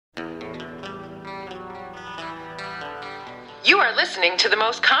You are listening to the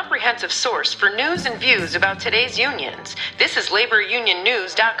most comprehensive source for news and views about today's unions. This is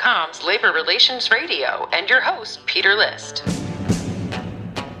LaborUnionNews.com's Labor Relations Radio and your host, Peter List.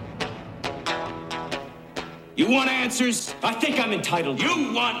 You want answers? I think I'm entitled.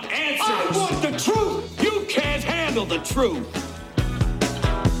 You want answers? I want the truth! You can't handle the truth!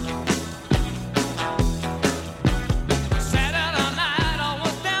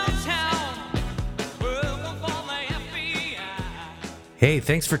 Hey,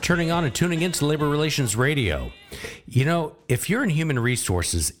 thanks for turning on and tuning into Labor Relations Radio. You know, if you're in human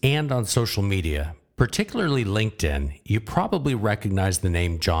resources and on social media, particularly LinkedIn, you probably recognize the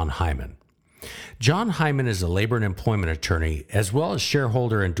name John Hyman. John Hyman is a labor and employment attorney, as well as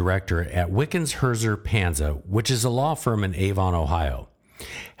shareholder and director at Wickens, Herzer, Panza, which is a law firm in Avon, Ohio.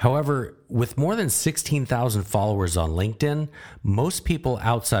 However, with more than 16,000 followers on LinkedIn, most people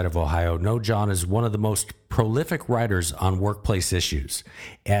outside of Ohio know John as one of the most prolific writers on workplace issues,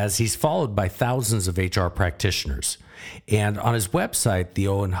 as he's followed by thousands of HR practitioners. And on his website, the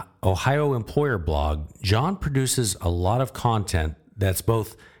Ohio Employer blog, John produces a lot of content that's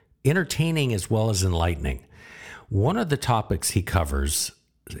both entertaining as well as enlightening. One of the topics he covers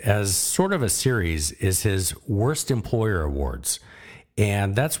as sort of a series is his Worst Employer Awards.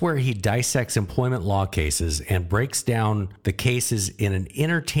 And that's where he dissects employment law cases and breaks down the cases in an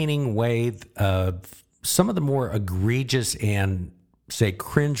entertaining way of some of the more egregious and, say,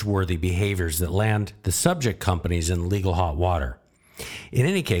 cringeworthy behaviors that land the subject companies in legal hot water. In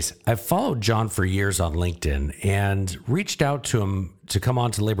any case, I've followed John for years on LinkedIn and reached out to him to come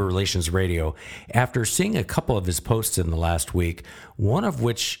on to Labor Relations Radio after seeing a couple of his posts in the last week, one of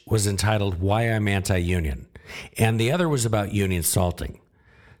which was entitled Why I'm Anti-Union, and the other was about union salting.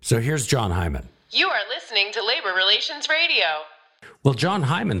 So here's John Hyman. You are listening to Labor Relations Radio. Well, John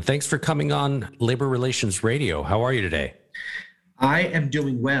Hyman, thanks for coming on Labor Relations Radio. How are you today? I am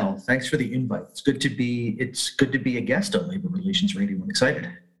doing well. Thanks for the invite. It's good to be a guest on Labor Relations Radio. I'm excited.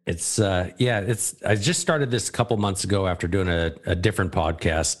 I just started this a couple months ago after doing a different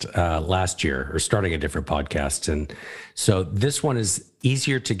podcast last year, or starting a different podcast. And so this one is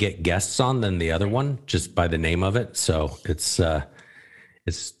easier to get guests on than the other one, just by the name of it. So it's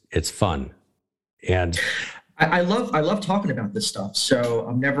fun. And I love talking about this stuff. So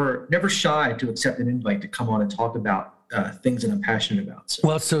I'm never shy to accept an invite to come on and talk about things that I'm passionate about. So.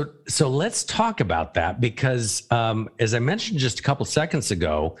 Well, so let's talk about that because as I mentioned just a couple seconds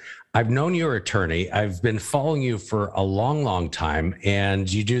ago, I've known your attorney. I've been following you for a long, long time,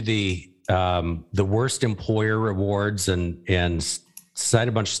 and you do the Worst Employer Awards and cite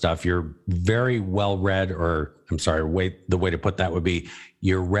a bunch of stuff. You're very well read, or I'm sorry, the way to put that would be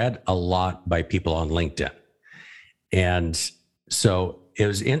you're read a lot by people on LinkedIn. And so it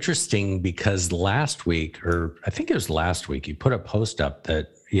was interesting because last week, you put a post up that,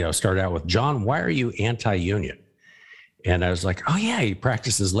 started out with, John, why are you anti-union? And I was like, oh yeah, he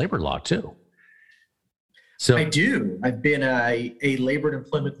practices labor law too. So I do. I've been a labor and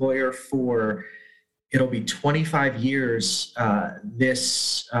employment lawyer for, it'll be 25 years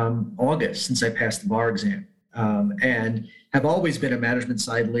this August since I passed the bar exam, and have always been a management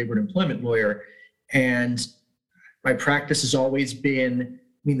side labor and employment lawyer. And my practice has always been,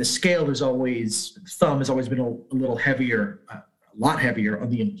 the thumb has always been a little heavier, a lot heavier on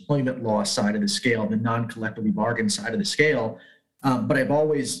the employment law side of the scale, the non-collectively bargained side of the scale. But I've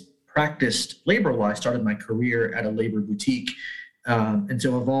always practiced labor law. I started my career at a labor boutique. And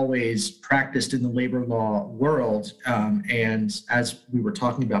so I've always practiced in the labor law world. And as we were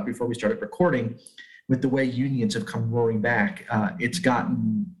talking about before we started recording, with the way unions have come roaring back, it's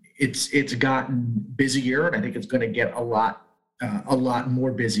gotten busier, and I think it's going to get a lot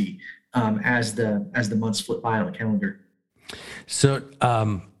more busy as the months flip by on the calendar. So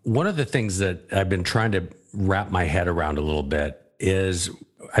one of the things that I've been trying to wrap my head around a little bit is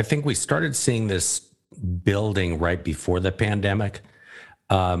I think we started seeing this building right before the pandemic,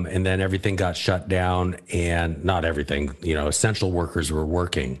 and then everything got shut down, and not everything, essential workers were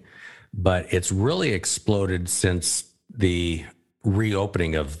working, but it's really exploded since the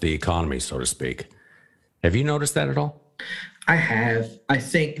reopening of the economy, so to speak. Have you noticed that at all? I have. I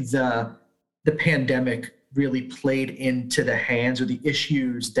think the pandemic really played into the hands, or the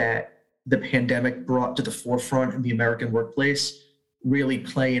issues that the pandemic brought to the forefront in the American workplace really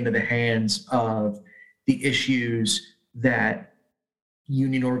play into the hands of the issues that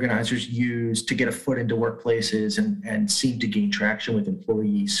union organizers use to get a foot into workplaces and seem to gain traction with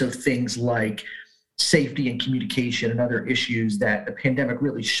employees. So things like safety and communication and other issues that the pandemic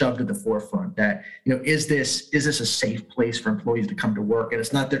really shoved to the forefront, that, is this a safe place for employees to come to work? And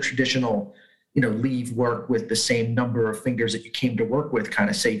it's not the traditional leave work with the same number of fingers that you came to work with kind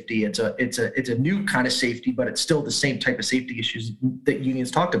of safety. It's a new kind of safety, but it's still the same type of safety issues that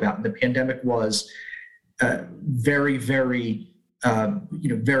unions talk about. And the pandemic was very, very,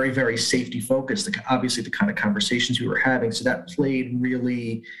 very, very safety focused. Obviously, the kind of conversations we were having. So that played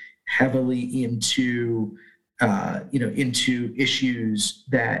really heavily into issues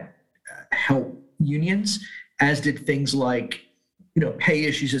that help unions, as did things like pay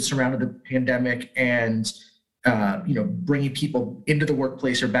issues that surrounded the pandemic and, bringing people into the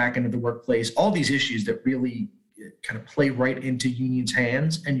workplace or back into the workplace, all these issues that really kind of play right into unions'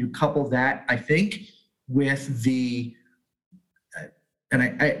 hands. And you couple that, I think, with and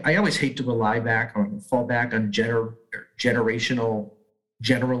I always hate to fall back on generational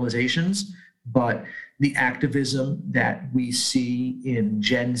generalizations, but the activism that we see in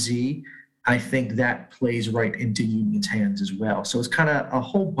Gen Z, I think that plays right into unions' hands as well. So it's kind of a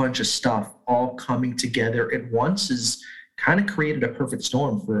whole bunch of stuff all coming together at once has kind of created a perfect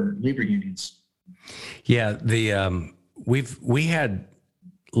storm for labor unions. Yeah, we had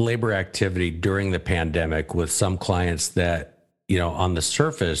labor activity during the pandemic with some clients that, on the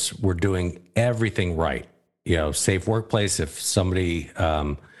surface were doing everything right. Safe workplace. If somebody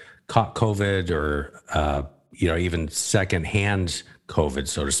caught COVID or even secondhand COVID,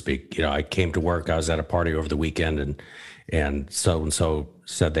 so to speak. I came to work, I was at a party over the weekend and so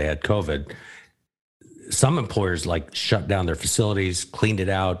said they had COVID. Some employers shut down their facilities, cleaned it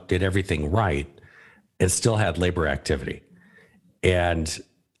out, did everything right, and still had labor activity. And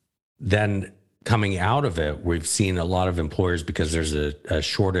then coming out of it, we've seen a lot of employers, because there's a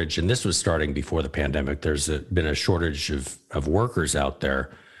shortage, and this was starting before the pandemic, there's been a shortage of workers out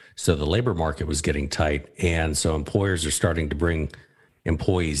there. So the labor market was getting tight. And so employers are starting to bring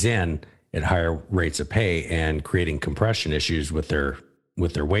employees in at higher rates of pay and creating compression issues with their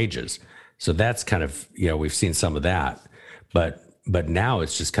wages. So that's kind of, we've seen some of that, but now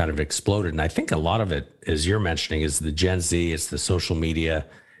it's just kind of exploded. And I think a lot of it, as you're mentioning, is the Gen Z, it's the social media.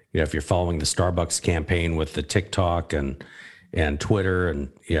 If you're following the Starbucks campaign with the TikTok and Twitter, and,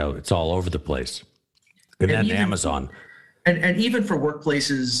 it's all over the place. And then Amazon. And even for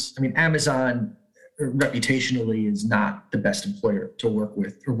workplaces, Amazon reputationally is not the best employer to work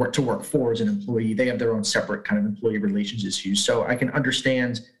with or to work for as an employee. They have their own separate kind of employee relations issues. So I can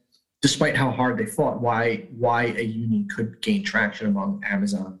understand, despite how hard they fought, why a union could gain traction among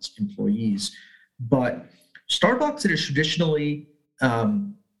Amazon's employees. But Starbucks, that is traditionally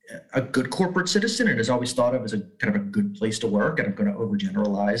a good corporate citizen and is always thought of as a kind of a good place to work, and I'm going to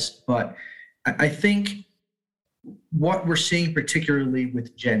overgeneralize, but I think what we're seeing particularly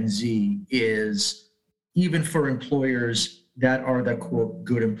with Gen Z is, even for employers that are the quote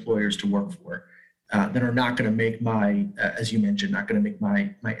good employers to work for, that are not going to make as you mentioned, not going to make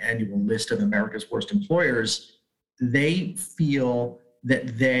my annual list of America's worst employers, they feel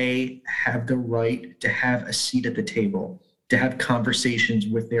that they have the right to have a seat at the table, to have conversations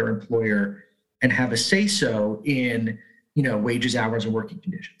with their employer and have a say-so in, wages, hours, and working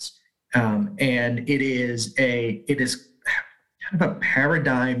conditions. And it is kind of a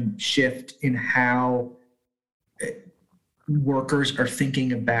paradigm shift in how workers are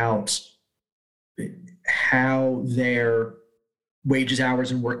thinking about how their wages,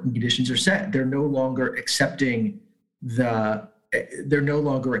 hours, and working conditions are set. They're no longer accepting the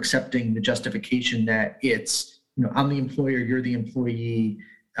justification that it's, I'm the employer, you're the employee.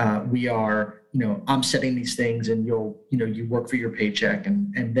 We are, I'm setting these things, and you work for your paycheck,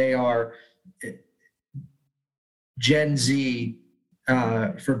 and they are Gen Z,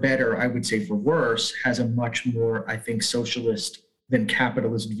 for better, I would say for worse, has a much more, I think, socialist than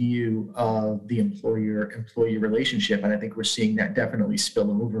capitalist view of the employer-employee relationship. And I think we're seeing that definitely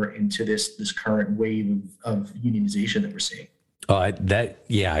spill over into this current wave of unionization that we're seeing. I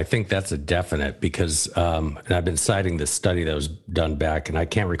think that's a definite, because and I've been citing this study that was done back, and I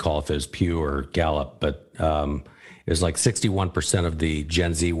can't recall if it was Pew or Gallup, but it was like 61% of the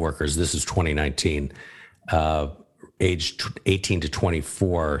Gen Z workers, this is 2019, aged 18 to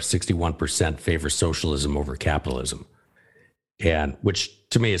 24, 61% favor socialism over capitalism. And which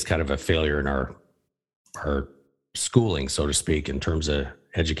to me is kind of a failure in our schooling, so to speak, in terms of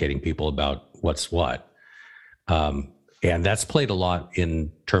educating people about what's what. And that's played a lot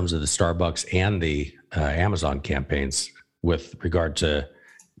in terms of the Starbucks and the Amazon campaigns with regard to,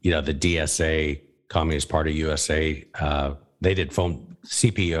 the DSA, Communist Party USA. They did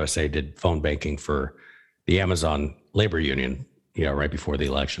CP USA did phone banking for the Amazon labor union, right before the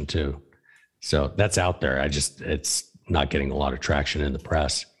election too. So that's out there. It's not getting a lot of traction in the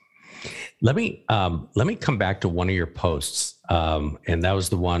press. Let me come back to one of your posts, and that was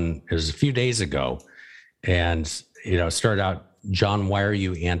the one. It was a few days ago, and it started out, John, why are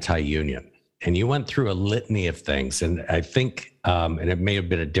you anti-union? And you went through a litany of things, and I think, and it may have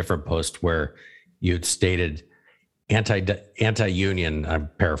been a different post where you had stated anti-union. I'm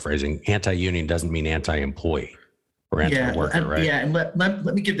paraphrasing. Anti-union doesn't mean anti-employee or anti-worker, right? Yeah, and let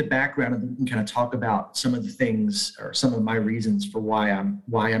me give the background, and then we can kind of talk about some of the things or some of my reasons for why I'm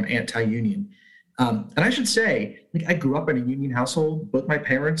anti-union. And I should say, I grew up in a union household. Both my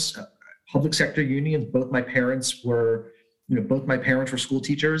parents, public sector unions. Both my parents were school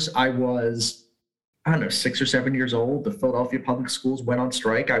teachers. I was, 6 or 7 years old. The Philadelphia public schools went on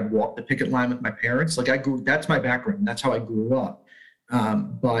strike. I walked the picket line with my parents. That's my background. That's how I grew up.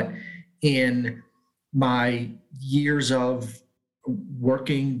 But in my years of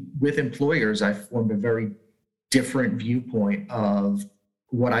working with employers, I formed a very different viewpoint of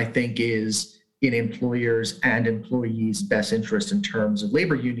what I think is in employers and employees' best interest in terms of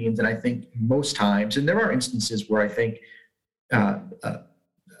labor unions. And I think most times, and there are instances where I think a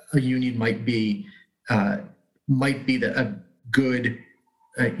union might be a good,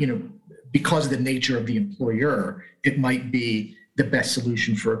 because of the nature of the employer, it might be the best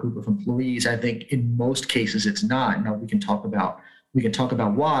solution for a group of employees. I think in most cases it's not. Now we can talk about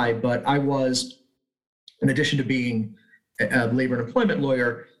why. But I was, in addition to being a labor and employment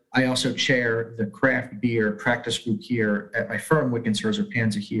lawyer, I also chair the craft beer practice group here at my firm, Wickens Herzog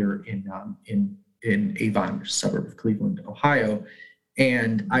Panza, here in Avon, a suburb of Cleveland, Ohio.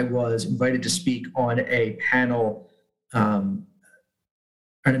 And I was invited to speak on a panel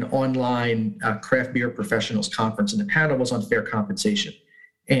at an online craft beer professionals conference, and the panel was on fair compensation.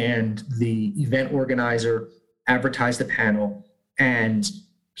 And the event organizer advertised the panel, and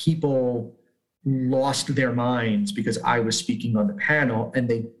people lost their minds because I was speaking on the panel, and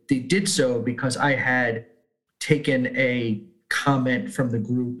they did so because I had taken a comment from the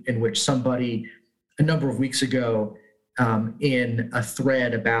group in which somebody a number of weeks ago in a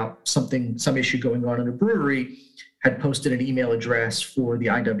thread about some issue going on in a brewery had posted an email address for the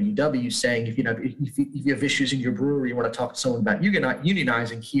IWW saying, if you have issues in your brewery, you want to talk to someone about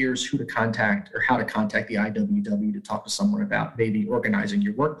unionizing, here's who to contact or how to contact the IWW to talk to someone about maybe organizing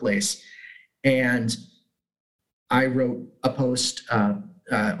your workplace. And I wrote a post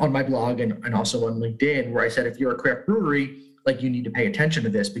on my blog and also on LinkedIn where I said, if you're a craft brewery, you need to pay attention to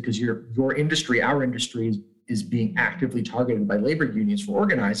this because your industry, our industry is being actively targeted by labor unions for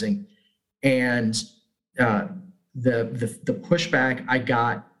organizing. And the pushback I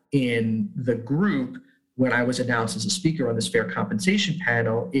got in the group when I was announced as a speaker on this fair compensation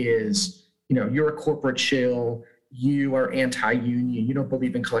panel is, you're a corporate shill, you are anti-union, you don't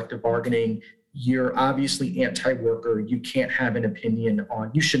believe in collective bargaining, you're obviously anti-worker, you can't have an opinion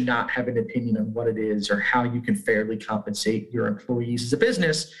you should not have an opinion on what it is or how you can fairly compensate your employees as a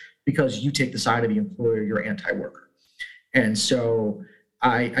business because you take the side of the employer, you're anti-worker. And so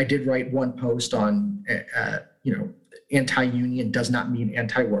I did write one post on, anti-union does not mean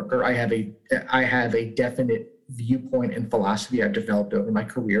anti-worker. I have a definite viewpoint and philosophy I've developed over my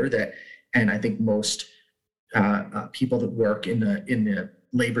career and I think most people that work in the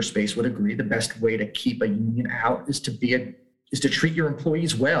labor space would agree the best way to keep a union out is to treat your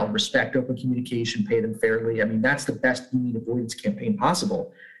employees well, respect open communication, pay them fairly. I mean, that's the best union avoidance campaign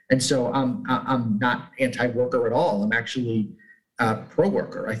possible. And so I'm not anti-worker at all. I'm actually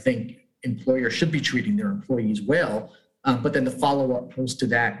pro-worker. I think employers should be treating their employees well. But then the follow-up post to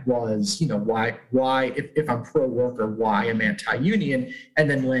that was, why if I'm pro-worker, why I'm anti-union, and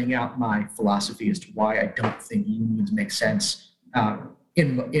then laying out my philosophy as to why I don't think unions make sense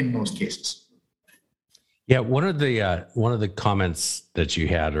in most cases. Yeah, one of the comments that you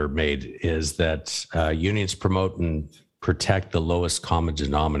had or made is that unions promote and protect the lowest common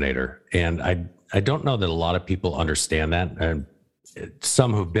denominator, and I don't know that a lot of people understand that, and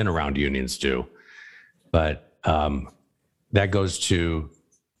some who've been around unions do, but that goes to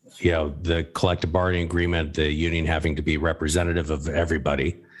the collective bargaining agreement, the union having to be representative of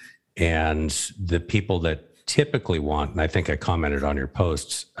everybody, and the people that typically want, and I think I commented on your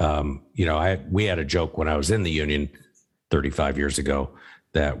posts, we had a joke when I was in the union 35 years ago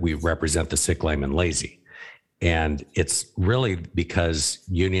that we represent the sick, lame, and lazy. And it's really because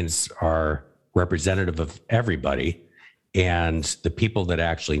unions are representative of everybody, and the people that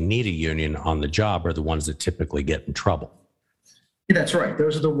actually need a union on the job are the ones that typically get in trouble. Yeah, that's right.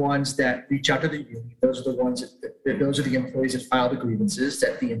 Those are the ones that reach out to the union. Those are the ones those are the employees that file the grievances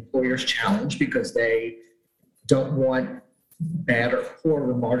that the employers challenge because they don't want bad or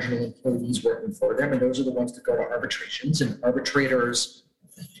poor or marginal employees working for them. And those are the ones that go to arbitrations, and arbitrators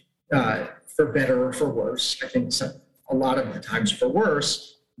for better or for worse, I think a lot of the times for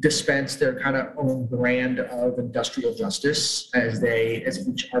worse, dispense their kind of own brand of industrial justice as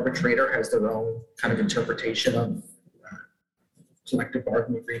each arbitrator has their own kind of interpretation of collective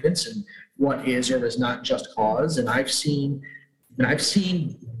bargaining agreements and what is or is not just cause. And I've seen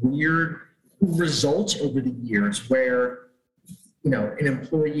weird results over the years where, an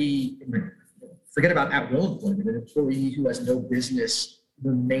employee, forget about at-will employment, an employee who has no business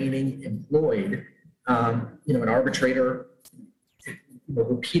remaining employed, an arbitrator,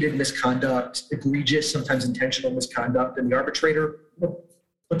 repeated misconduct, egregious, sometimes intentional misconduct, and the arbitrator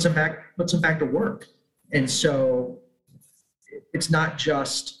puts them back to work. And so it's not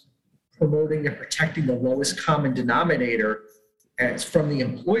just promoting and protecting the lowest common denominator as from the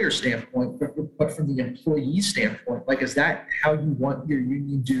employer standpoint, but from the employee standpoint. Like, is that how you want your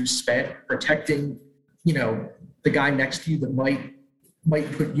union dues spent? Protecting, the guy next to you that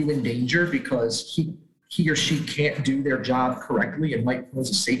might put you in danger because he or she can't do their job correctly and might pose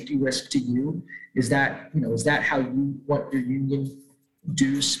a safety risk to you? Is that how you want your union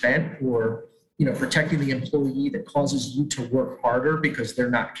dues spent? Or, protecting the employee that causes you to work harder because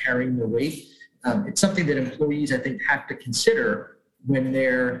they're not carrying their weight? It's something that employees, I think, have to consider when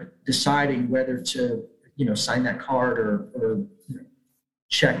they're deciding whether to, sign that card or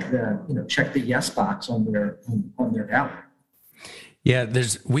check the yes box on their ballot. Yeah,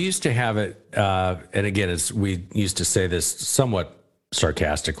 we used to have it, and again, we used to say this somewhat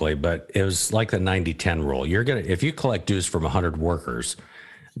sarcastically, but it was like the 90-10 rule. If you collect dues from 100 workers,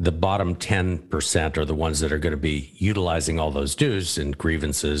 the bottom 10% are the ones that are going to be utilizing all those dues and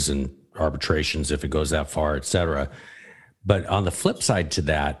grievances and arbitrations if it goes that far, et cetera. But on the flip side to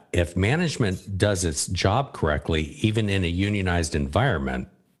that, if management does its job correctly, even in a unionized environment,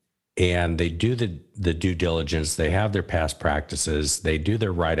 and they do the due diligence, they have their past practices, they do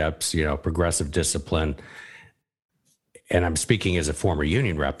their write-ups, progressive discipline. And I'm speaking as a former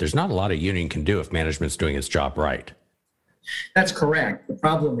union rep, there's not a lot a union can do if management's doing its job right. That's correct. The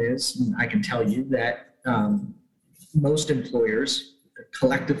problem is, I can tell you that most employers,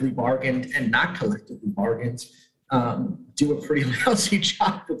 collectively bargained and not collectively bargained, do a pretty lousy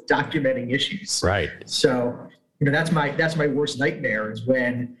job of documenting issues. Right. So, that's my worst nightmare is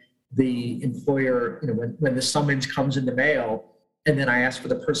when the employer, when the summons comes in the mail, and then I ask for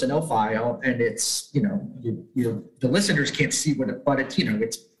the personnel file, and it's, the listeners can't see but it's,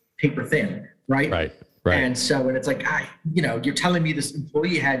 it's paper thin, right? Right. And so when it's like, you're telling me this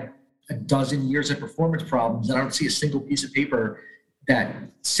employee had a dozen years of performance problems, and I don't see a single piece of paper that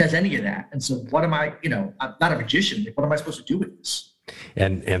says any of that. And so what am I, I'm not a magician. What am I supposed to do with this?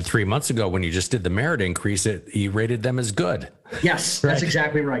 And 3 months ago, when you just did the merit increase, you rated them as good. Yes, right. That's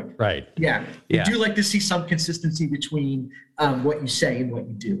exactly right. Right. Yeah. You do like to see some consistency between what you say and what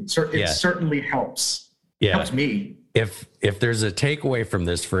you do. It certainly helps. Yeah. Helps me. If there's a takeaway from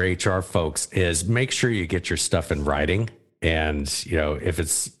this for HR folks is make sure you get your stuff in writing. And,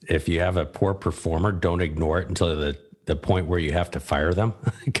 if you have a poor performer, don't ignore it until the point where you have to fire them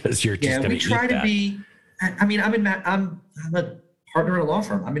because you're just going to eat that. Yeah, we try to be, I'm a partner in a law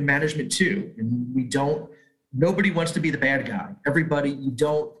firm. I'm in management too. And nobody wants to be the bad guy. Everybody, you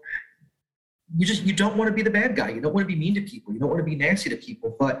don't want to be the bad guy. You don't want to be mean to people. You don't want to be nasty to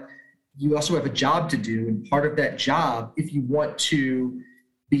people, but you also have a job to do. And part of that job, if you want to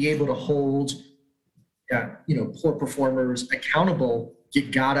be able to hold, poor performers accountable, they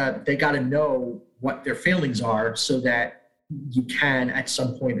gotta know what their failings are so that you can at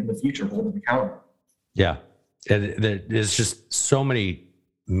some point in the future hold them accountable. Yeah. And there's just so many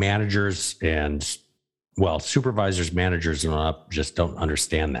managers and supervisors, managers and up just don't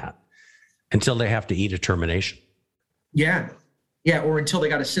understand that until they have to eat a termination. Yeah. Yeah. Or until they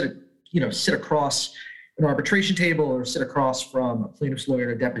got to sit across an arbitration table or sit across from a plaintiff's lawyer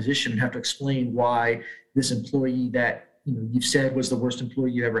in a deposition and have to explain why this employee that you've said was the worst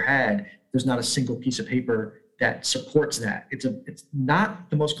employee you ever had, there's not a single piece of paper that supports that. It's not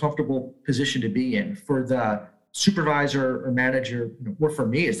the most comfortable position to be in for the supervisor or manager, or for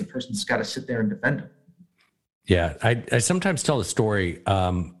me as the person that's got to sit there and defend them. Yeah, I sometimes tell the story.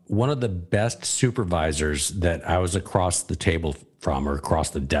 One of the best supervisors that I was across the table from, or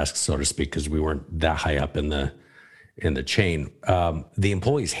across the desk, so to speak, because we weren't that high up in the chain. The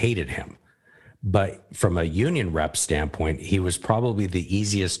employees hated him, but from a union rep standpoint, he was probably the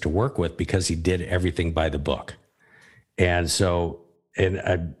easiest to work with because he did everything by the book. And so,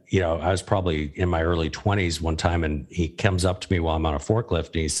 I was probably in my early 20s one time, and he comes up to me while I'm on a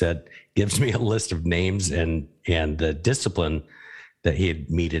forklift, and he gives me a list of names and the discipline that he had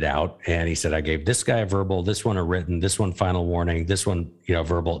meted out. And he said, I gave this guy a verbal, this one a written, this one final warning, this one,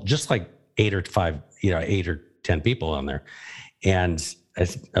 verbal, just like 8 or 10 people on there. And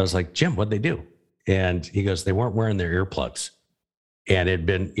I was like, Jim, what'd they do? And he goes, they weren't wearing their earplugs. And it'd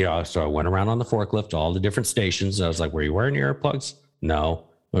been, so I went around on the forklift, all the different stations. And I was like, were you wearing your earplugs? No,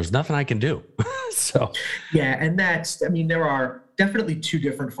 there's nothing I can do. So, yeah. And there are definitely two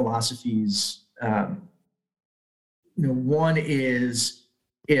different philosophies. One is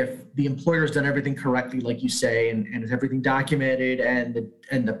if the employer has done everything correctly, like you say, and is everything documented, and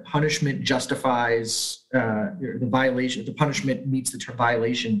the punishment justifies the violation, the punishment meets the term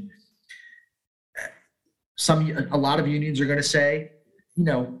violation. A lot of unions are going to say,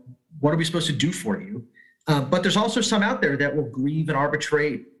 what are we supposed to do for you? But there's also some out there that will grieve and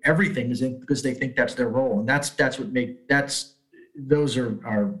arbitrate everything because they think that's their role, and that's what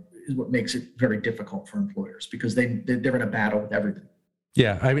makes it very difficult for employers, because they're in a battle with everything.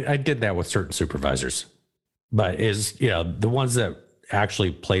 Yeah, I mean, I did that with certain supervisors, but the ones that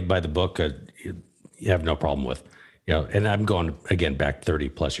actually played by the book, you have no problem with, and I'm going again back 30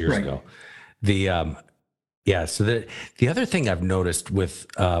 plus years ago. So the other thing I've noticed with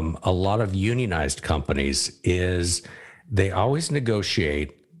a lot of unionized companies is they always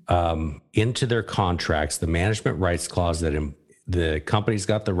negotiate into their contracts the management rights clause that the company's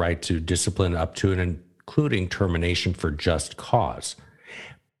got the right to discipline up to and including termination for just cause.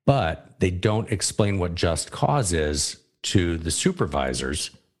 But they don't explain what just cause is to the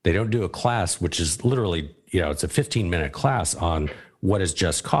supervisors. They don't do a class, which is literally, it's a 15-minute class on what is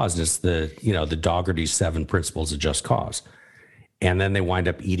just cause. It's the Dougherty's 7 principles of just cause. And then they wind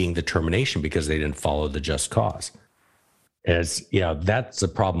up eating the termination because they didn't follow the just cause. That's a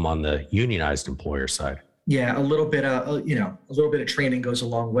problem on the unionized employer side. Yeah, a little bit of training goes a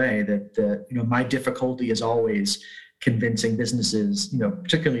long way. My difficulty is always convincing businesses,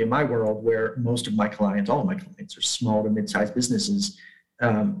 particularly in my world where most of my clients, all of my clients are small to mid-sized businesses,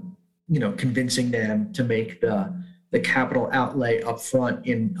 convincing them to make the capital outlay up front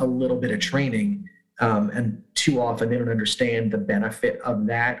in a little bit of training. And too often they don't understand the benefit of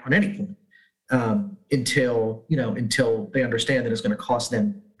that on any point until they understand that it's going to cost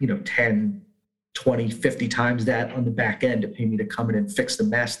them, 10, 20, 50 times that on the back end to pay me to come in and fix the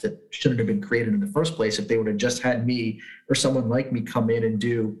mess that shouldn't have been created in the first place if they would have just had me or someone like me come in and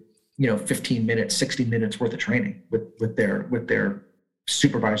do, 15 minutes, 60 minutes worth of training with their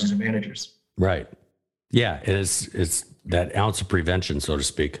supervisors and managers. Right. Yeah. It's that ounce of prevention, so to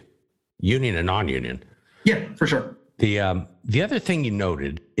speak, union and non-union. Yeah, for sure. The other thing you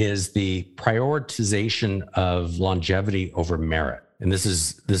noted is the prioritization of longevity over merit. And this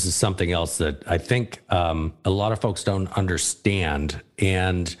is something else that I think a lot of folks don't understand.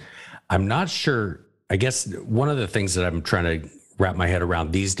 And I'm not sure, I guess one of the things that I'm trying to wrap my head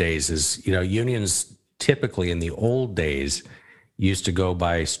around these days is, unions typically in the old days used to go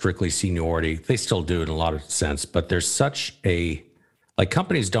by strictly seniority. They still do in a lot of sense, but there's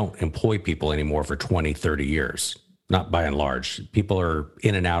companies don't employ people anymore for 20, 30 years, not by and large. People are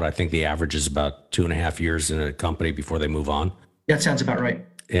in and out. I think the average is about 2.5 years in a company before they move on. That sounds about right.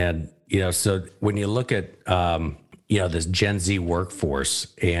 And, so when you look at, this Gen Z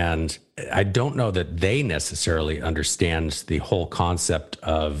workforce, and I don't know that they necessarily understand the whole concept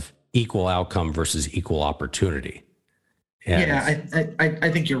of equal outcome versus equal opportunity. And I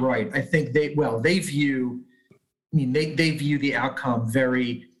think you're right. I think they view the outcome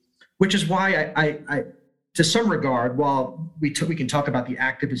which is why I to some regard, while we can talk about the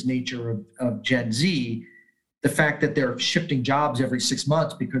activist nature of Gen Z, the fact that they're shifting jobs every 6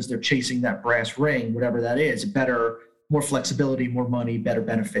 months because they're chasing that brass ring, whatever that is, more flexibility, more money, better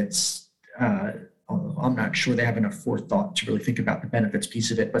benefits. I'm not sure they have enough forethought to really think about the benefits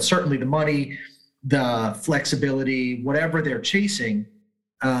piece of it, but certainly the money, the flexibility, whatever they're chasing,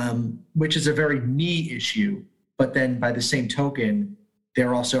 which is a very me issue. But then by the same token, they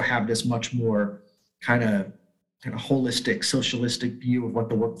also have this much more kind of holistic, socialistic view of what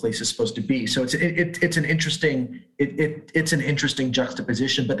the workplace is supposed to be. So it's an interesting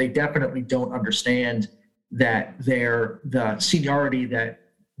juxtaposition, but they definitely don't understand that the seniority that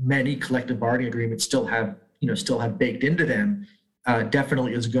many collective bargaining agreements still have baked into them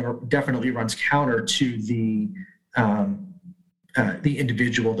definitely runs counter to the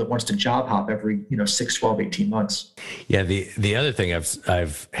individual that wants to job hop every 6, 12, 18 months. Yeah, the other thing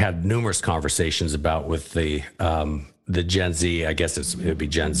I've had numerous conversations about with the Gen Z, I guess it would be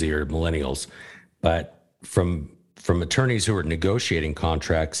Gen Z or millennials, but from attorneys who are negotiating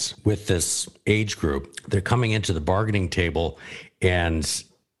contracts with this age group, they're coming into the bargaining table and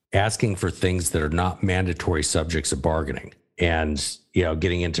asking for things that are not mandatory subjects of bargaining. and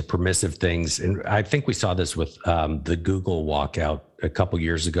getting into permissive things. And I think we saw this with the Google walkout a couple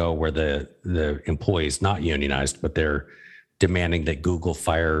years ago, where the employees, not unionized, but they're demanding that Google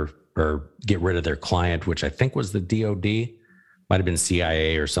fire or get rid of their client, which I think was the DoD, might have been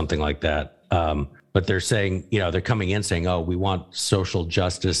CIA or something like that. But they're saying, they're coming in saying, oh, we want social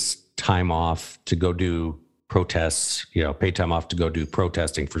justice time off to go do protests, pay time off to go do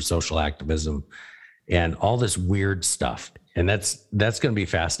protesting for social activism and all this weird stuff. And that's going to be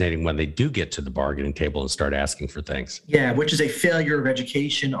fascinating when they do get to the bargaining table and start asking for things. Yeah, which is a failure of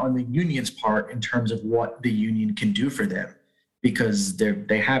education on the union's part in terms of what the union can do for them, because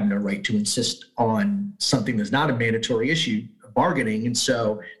they have no right to insist on something that's not a mandatory issue of bargaining. And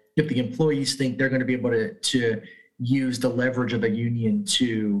so if the employees think they're going to be able to use the leverage of a union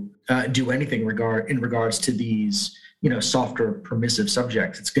to do anything in regards to these, softer permissive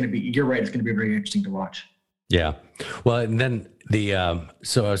subjects, you're right, it's going to be very interesting to watch. Yeah. Well, and then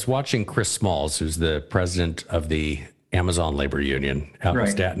so I was watching Chris Smalls, who's the president of the Amazon labor union out in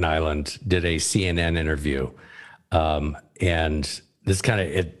Staten Island, did a CNN interview. And this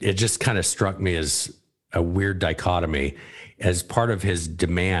it just kind of struck me as a weird dichotomy. As part of his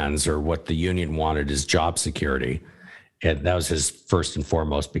demands, or what the union wanted, is job security. And that was his first and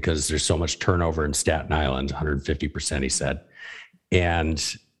foremost, because there's so much turnover in Staten Island, 150%, he said.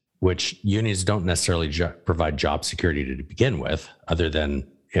 And which unions don't necessarily provide job security to begin with, other than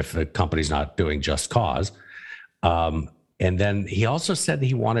if a company's not doing just cause. And then he also said that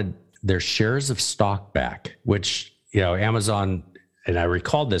he wanted their shares of stock back, which, Amazon, and I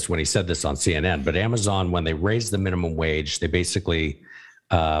recalled this when he said this on CNN, but Amazon, when they raised the minimum wage, they basically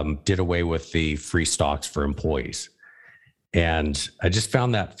did away with the free stocks for employees. And I just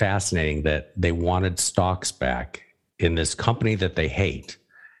found that fascinating, that they wanted stocks back in this company that they hate.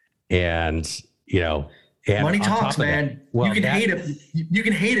 And, and money talks, man. Well, you can hate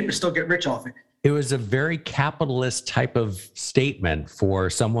it, but still get rich off it. It was a very capitalist type of statement for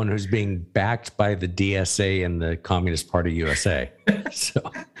someone who's being backed by the DSA and the Communist Party USA. So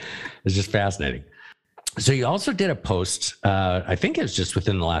it's just fascinating. So you also did a post, I think it was just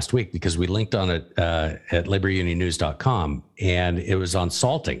within the last week, because we linked on it at laborunionnews.com, and it was on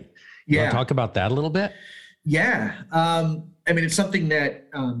salting. You want to talk about that a little bit? Yeah. It's something that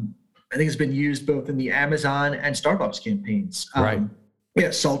I think has been used both in the Amazon and Starbucks campaigns. Right.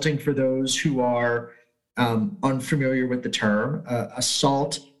 Yeah, salting, for those who are unfamiliar with the term,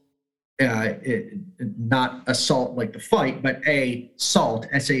 assault, not assault like the fight, but SALT,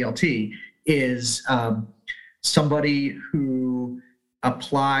 S-A-L-T, is somebody who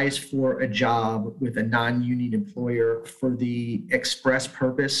applies for a job with a non-union employer for the express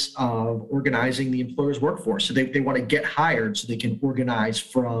purpose of organizing the employer's workforce. So they want to get hired so they can organize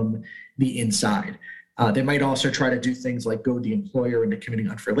from the inside. They might also try to do things like goad the employer into committing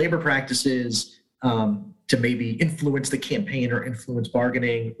unfair labor practices, to maybe influence the campaign or influence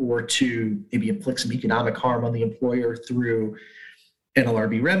bargaining, or to maybe inflict some economic harm on the employer through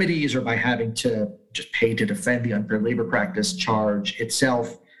NLRB remedies, or by having to just pay to defend the unfair labor practice charge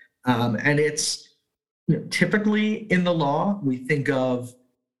itself. And it's typically in the law, we think of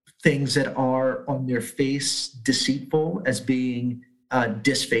things that are on their face deceitful as being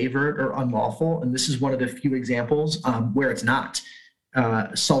disfavored or unlawful. And this is one of the few examples where it's not.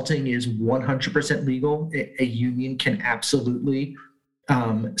 Salting is 100% legal. A union can absolutely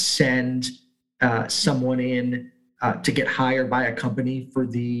send someone in to get hired by a company for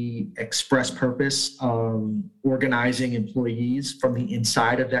the express purpose of organizing employees from the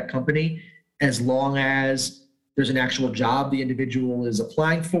inside of that company, as long as there's an actual job the individual is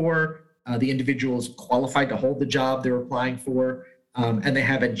applying for, the individual is qualified to hold the job they're applying for, and they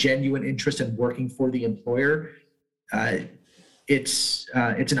have a genuine interest in working for the employer. It's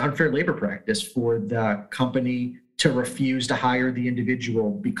an unfair labor practice for the company to refuse to hire the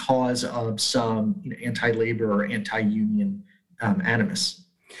individual because of some anti-labor or anti-union animus.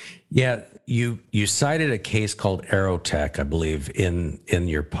 Yeah, you cited a case called Aerotech, I believe, in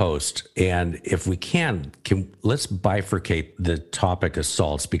your post. And if we can let's bifurcate the topic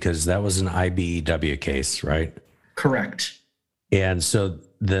assaults, because that was an IBEW case, right? Correct. And so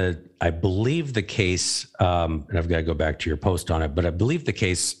I believe the case, and I've got to go back to your post on it, but I believe the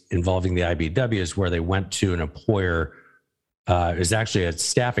case involving the IBEW is where they went to an employer, is actually a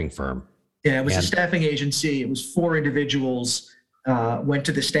staffing firm. Yeah, it was a staffing agency. It was 4 individuals went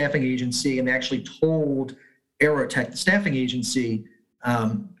to the staffing agency and they actually told Aerotech, the staffing agency,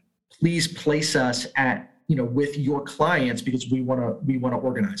 please place us at, with your clients because we want to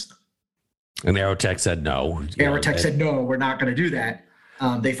organize them. And Aerotech said no. Aerotech said, no, we're not going to do that.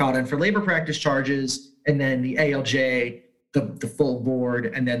 They filed unfair labor practice charges, and then the ALJ the full board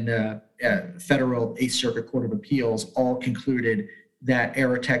and then the federal Eighth Circuit Court of Appeals all concluded that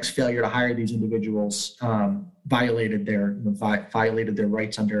Aerotech's failure to hire these individuals violated their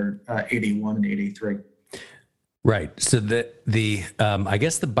rights under 8A1 and 8A3. Right. So the I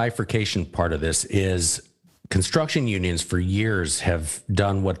guess the bifurcation part of this is construction unions for years have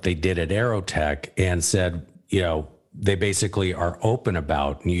done what they did at Aerotech and said, they basically are open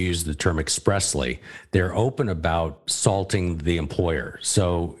about, and you use the term expressly, they're open about salting the employer.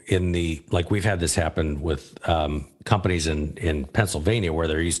 So we've had this happen with companies in Pennsylvania where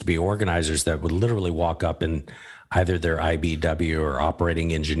there used to be organizers that would literally walk up in either their IBW or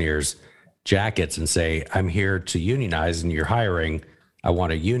operating engineers jackets and say, I'm here to unionize and you're hiring, I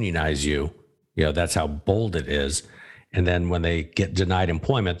want to unionize you. That's how bold it is. And then when they get denied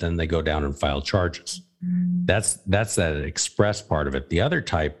employment, then they go down and file charges. That's that express part of it. The other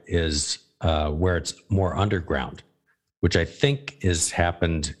type is where it's more underground, which I think has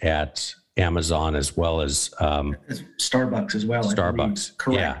happened at Amazon as well as Starbucks as well. Starbucks.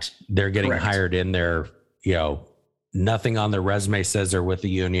 Correct. Yeah. They're getting Correct. hired in there, nothing on their resume says they're with the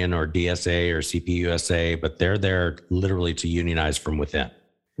union or DSA or CPUSA, but they're there literally to unionize from within.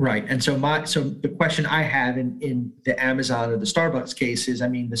 Right. And so the question I have in the Amazon or the Starbucks case is,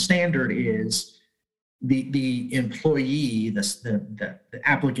 the standard is the employee, the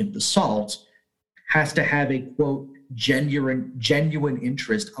applicant, the SALT, has to have a, quote, genuine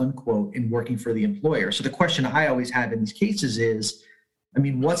interest, unquote, in working for the employer. So the question I always have in these cases is,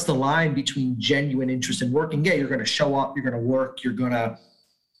 what's the line between genuine interest in working? Yeah, you're going to show up, you're going to work, you're going to,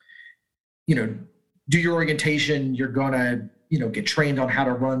 do your orientation, you're going to, get trained on how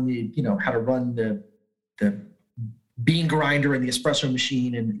to run the bean grinder and the espresso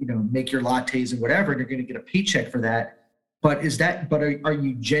machine and, make your lattes and whatever, and you're going to get a paycheck for that. But are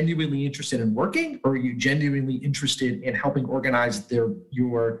you genuinely interested in working, or are you genuinely interested in helping organize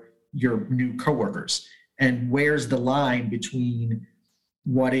your new coworkers? And where's the line between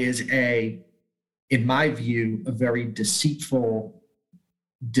what is in my view, a very deceitful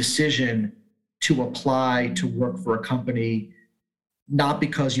decision to apply to work for a company, not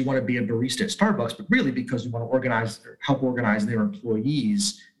because you want to be a barista at Starbucks, but really because you want to help organize their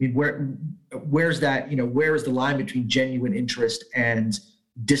employees? Where's that, where is the line between genuine interest and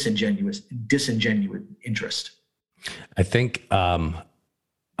disingenuous interest? I think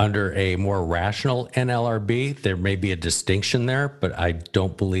under a more rational NLRB, there may be a distinction there, but I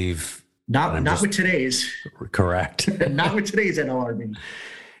don't believe. Not with today's. Correct. Not with today's NLRB.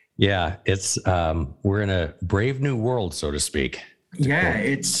 Yeah, it's we're in a brave new world, so to speak.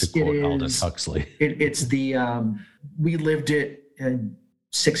 To quote Aldous Huxley. It's we lived it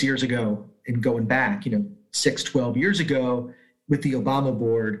 6 years ago, and going back, 12 years ago with the Obama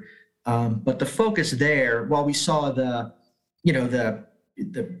board. But the focus there, while we saw the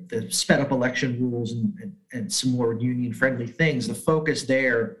sped up election rules and some more union friendly things, the focus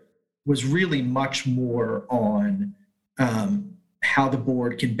there was really much more on how the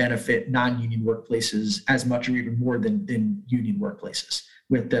board can benefit non-union workplaces as much or even more than union workplaces,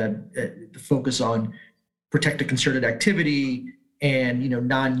 with the focus on protected concerted activity and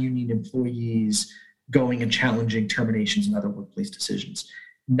non-union employees going and challenging terminations and other workplace decisions.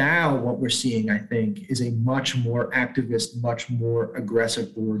 Now what we're seeing, I think, is a much more activist, much more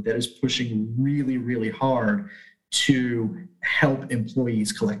aggressive board that is pushing really, really hard to help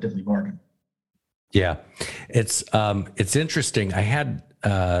employees collectively bargain. Yeah, it's interesting. I had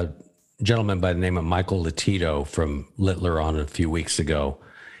a gentleman by the name of Michael Latito from Littler on a few weeks ago,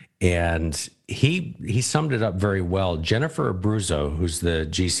 and he summed it up very well. Jennifer Abruzzo, who's the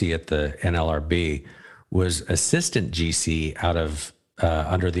GC at the NLRB, was assistant GC out of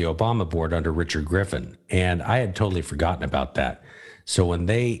under the Obama board under Richard Griffin, and I had totally forgotten about that. So when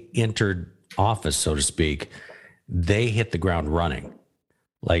they entered office, so to speak, they hit the ground running.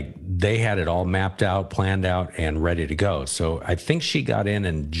 Like they had it all mapped out, planned out, and ready to go. So I think she got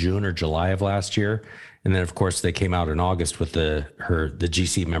in June or July of last year. And then, of course, they came out in August with the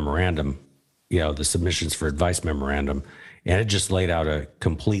GC memorandum, the submissions for advice memorandum. And it just laid out a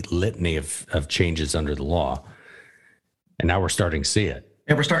complete litany of changes under the law. And now we're starting to see it.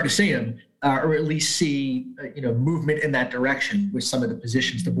 And we're starting to see them, or at least see, movement in that direction with some of the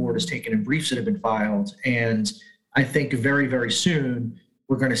positions the board has taken in briefs that have been filed. And I think very, very soon,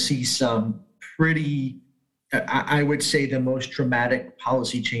 we're going to see some pretty, I would say, the most dramatic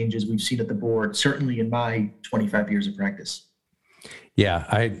policy changes we've seen at the board, certainly in my 25 years of practice. Yeah,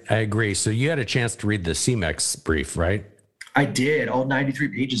 I agree. So you had a chance to read the CMEX brief, right? I did, all 93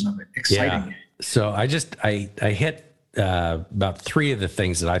 pages of it. Exciting. Yeah. So I hit about three of the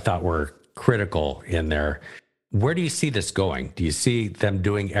things that I thought were critical in there. where do you see this going? Do you see them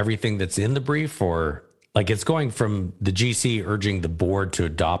doing everything that's in the brief, or like it's going from the GC urging the board to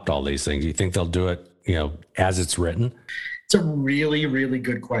adopt all these things? Do you think they'll do it, as it's written? It's a really, really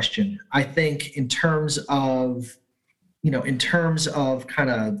good question. I think in terms of kind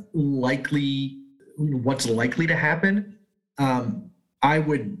of what's likely to happen, I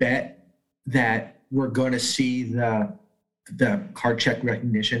would bet that we're going to see the card check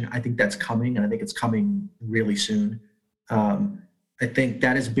recognition. I think that's coming, and I think it's coming really soon. I think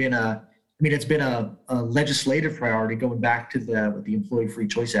that has been it's been a legislative priority going back to the Employee Free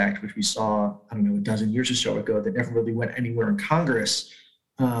Choice Act, which we saw, a dozen years or so ago, that never really went anywhere in Congress.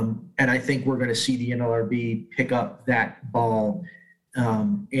 And I think we're going to see the NLRB pick up that ball,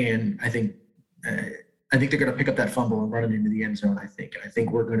 and I think they're going to pick up that fumble and run it into the end zone. I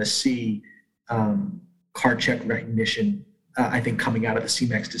think we're going to see card check recognition. I think coming out of the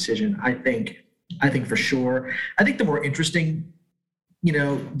CMEX decision. I think for sure. I think the more interesting,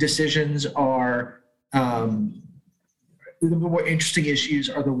 decisions are the more interesting issues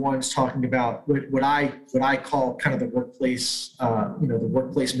are the ones talking about what I call kind of the workplace, the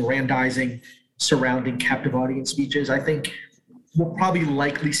workplace Mirandizing surrounding captive audience speeches. I think we'll probably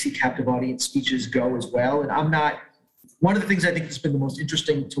likely see captive audience speeches go as well. And one of the things I think that's been the most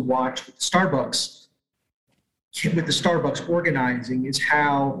interesting to watch with Starbucks organizing is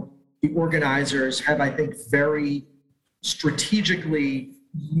how the organizers have, I think, very strategically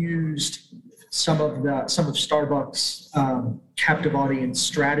used some of Starbucks captive audience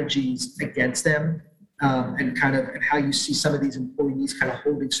strategies against them, and how you see some of these employees kind of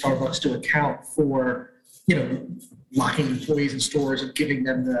holding Starbucks to account for, locking employees in stores and giving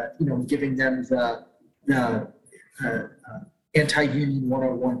them the anti-union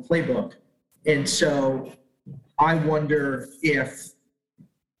 101 playbook. And so I wonder if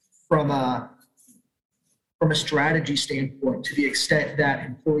from a strategy standpoint, to the extent that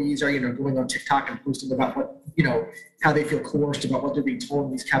employees are, going on TikTok and posting about what, how they feel coerced about what they're being told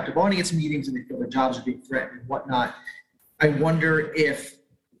in these captive audience meetings, and they feel their jobs are being threatened and whatnot, I wonder if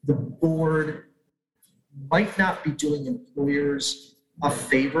the board might not be doing employers a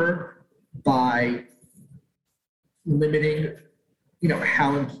favor by limiting,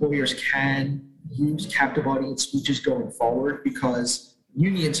 how employers can use captive audience speeches going forward, because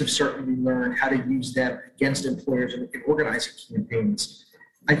unions have certainly learned how to use them against employers in organizing campaigns.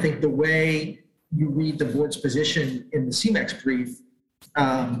 I think the way you read the board's position in the CMEX brief,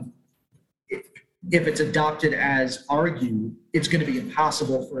 if it's adopted as argued, it's going to be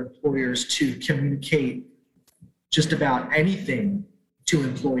impossible for employers to communicate just about anything to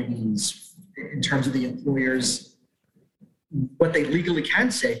employees in terms of the employers, what they legally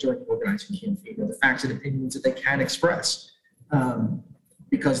can say during an organizing campaign, or the facts and opinions that they can express.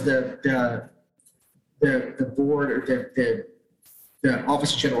 Because the board or the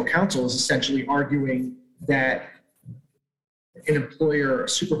Office of General Counsel is essentially arguing that an employer,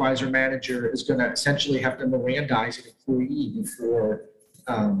 supervisor, manager is going to essentially have to Mirandize an employee before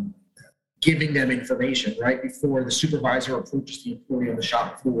giving them information, right? Before the supervisor approaches the employee on the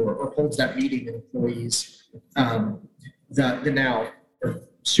shop floor or holds that meeting with employees, the now or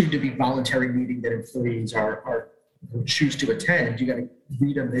soon to be voluntary meeting that employees are choose to attend. You got to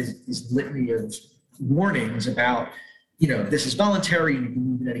read them these litany of warnings about, this is voluntary and you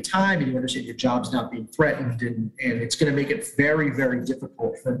can leave at any time, and you understand your job's not being threatened, and it's going to make it very, very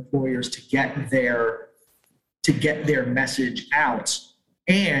difficult for employers to get their message out.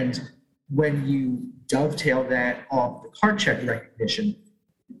 And when you dovetail that off the card check recognition,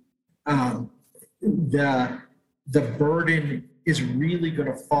 the burden is really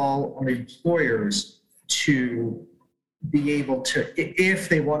going to fall on employers to be able to, if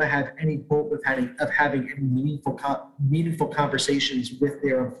they want to have any hope of having any meaningful conversations with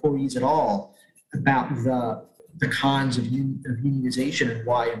their employees at all about the cons of unionization and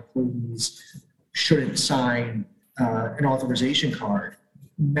why employees shouldn't sign an authorization card.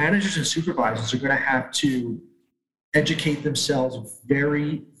 Managers and supervisors are going to have to educate themselves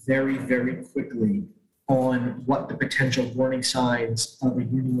very, very, very quickly on what the potential warning signs of a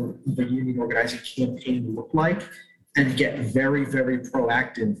union organizing campaign look like, and get very, very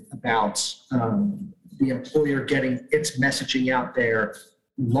proactive about the employer getting its messaging out there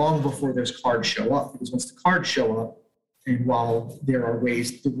long before those cards show up. Because once the cards show up, and while there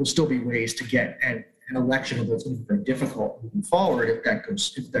will still be ways to get an election, although it's going to be very difficult moving forward if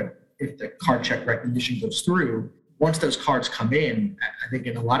the card check recognition goes through. Once those cards come in, I think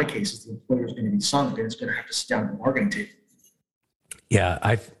in a lot of cases the employer is going to be sunk, and it's going to have to sit down at the bargaining table. Yeah,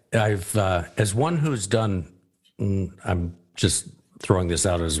 I've as one who's done, I'm just throwing this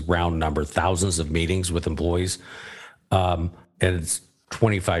out as round number, thousands of meetings with employees. And it's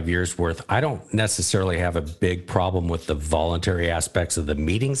 25 years worth. I don't necessarily have a big problem with the voluntary aspects of the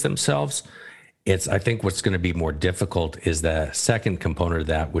meetings themselves. I think what's going to be more difficult is the second component of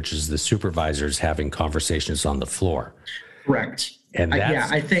that, which is the supervisors having conversations on the floor. Correct. And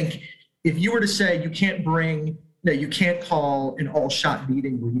I think if you were to say you can't call an all-shot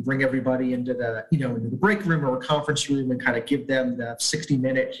meeting where you bring everybody into into the break room or a conference room and kind of give them the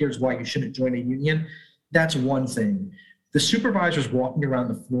 60-minute, here's why you shouldn't join a union. That's one thing. The supervisors walking around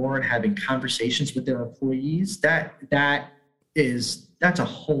the floor and having conversations with their employees, that's a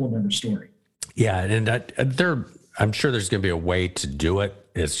whole other story. Yeah, and I'm sure there's going to be a way to do it.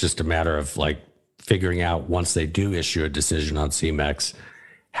 It's just a matter of figuring out once they do issue a decision on CMEX,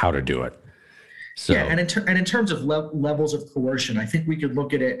 how to do it. So, yeah, and in terms of levels of coercion, I think we could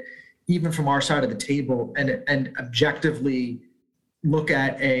look at it even from our side of the table and objectively look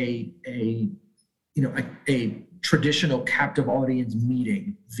at a traditional captive audience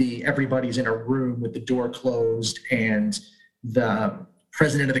meeting. Everybody's in a room with the door closed and the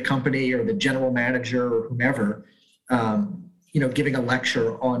president of the company or the general manager or whomever, giving a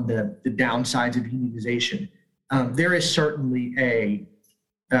lecture on the downsides of unionization. There is certainly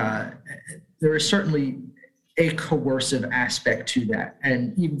a coercive aspect to that,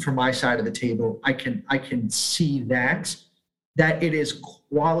 and even from my side of the table, I can see that it is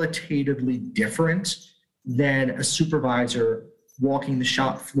qualitatively different than a supervisor walking the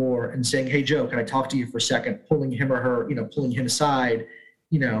shop floor and saying, "Hey, Joe, can I talk to you for a second?" Pulling him aside,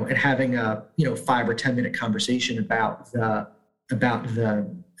 and having a 5 or 10 minute conversation about the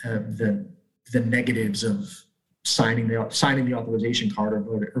negatives of signing the authorization card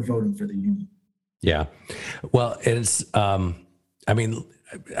or voting for the union. Yeah, well, it's I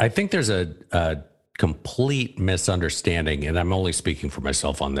think there's a complete misunderstanding, and I'm only speaking for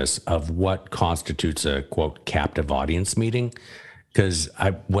myself on this, of what constitutes a quote captive audience meeting. Because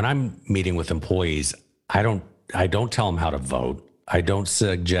when I'm meeting with employees, I don't tell them how to vote. I don't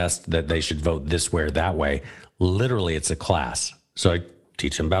suggest that they should vote this way or that way. Literally, it's a class. So I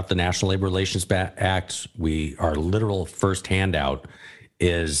teach them about the National Labor Relations Act. Our literal first handout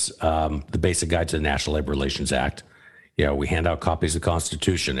is the Basic Guide to the National Labor Relations Act. We hand out copies of the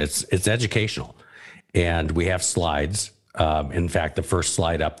Constitution. It's educational. And we have slides. In fact, the first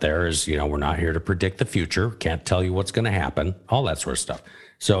slide up there is, we're not here to predict the future. Can't tell you what's going to happen, all that sort of stuff.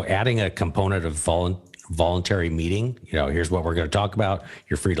 So adding a component of voluntary meeting, here's what we're going to talk about.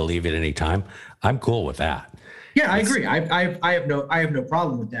 You're free to leave at any time. I'm cool with that. Yeah, I agree. I have no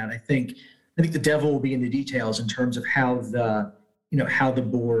problem with that. I think the devil will be in the details in terms of how the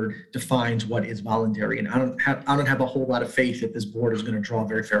board defines what is voluntary. And I don't have a whole lot of faith that this board is going to draw a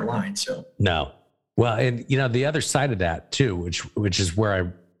very fair line. So no. Well, and the other side of that too, which is where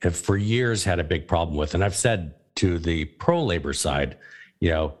I have for years had a big problem with, and I've said to the pro-labor side,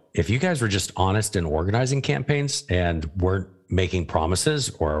 if you guys were just honest in organizing campaigns and weren't making promises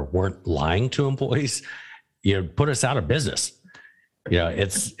or weren't lying to employees, put us out of business.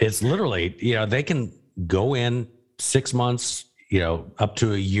 It's literally, they can go in 6 months, up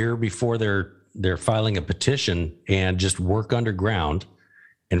to a year before they're filing a petition and just work underground.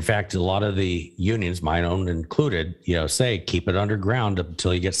 In fact, a lot of the unions, mine own included, say keep it underground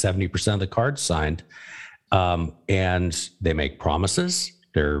until you get 70% of the cards signed. And they make promises.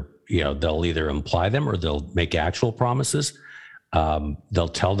 They'll either imply them or they'll make actual promises. They'll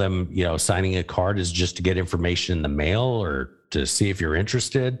tell them, signing a card is just to get information in the mail or to see if you're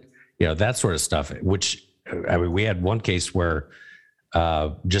interested, that sort of stuff, which we had one case where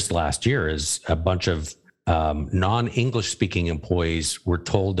just last year is a bunch of non-English speaking employees were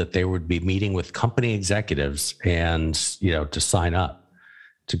told that they would be meeting with company executives and, to sign up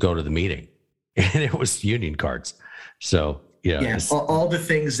to go to the meeting, and it was union cards. So, all the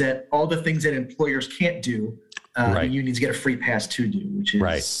things that employers can't do, right. The unions get a free pass to do, which is,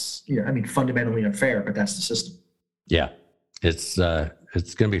 right. Fundamentally unfair, but that's the system. Yeah. It's going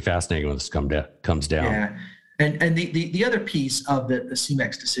to be fascinating when this comes down. Yeah. And the other piece of the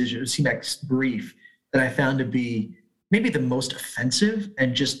CMEX decision, CMEX brief, that I found to be maybe the most offensive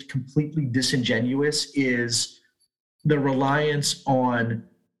and just completely disingenuous is the reliance on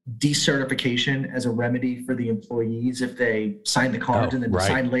decertification as a remedy for the employees if they sign the cards and then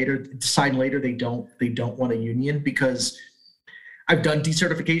decide later they don't want a union. Because I've done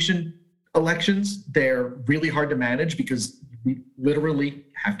decertification elections. They're really hard to manage because we literally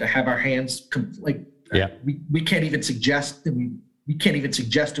have to have our hands we can't even suggest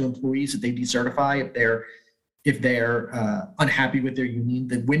to employees that they decertify if they're if they're unhappy with their union.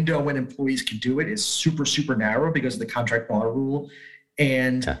 The window when employees can do it is super, super narrow because of the contract bar rule.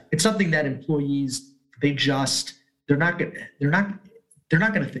 And it's something that employees, they're not going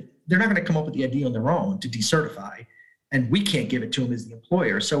to come up with the idea on their own to decertify, and we can't give it to them as the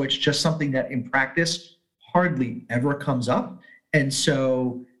employer. So it's just something that in practice hardly ever comes up. And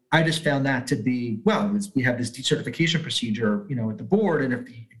so I just found that to be, we have this decertification procedure, at the board, and if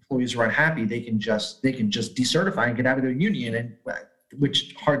the employees are unhappy, they can just decertify and get out of their union, and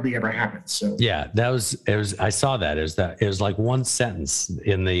which hardly ever happens. So yeah, I saw that. It was like one sentence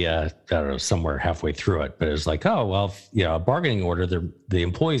in the I don't know, somewhere halfway through it, but it was like, oh well, a bargaining order, the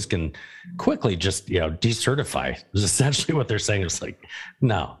employees can quickly just decertify. It was essentially what they're saying. It's like,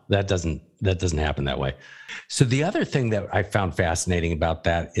 no, that doesn't happen that way. So the other thing that I found fascinating about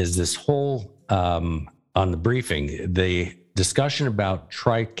that is this whole on the briefing, the discussion about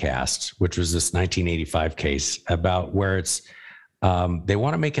TriCast, which was this 1985 case about where it's they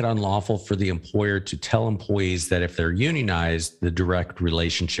want to make it unlawful for the employer to tell employees that if they're unionized, the direct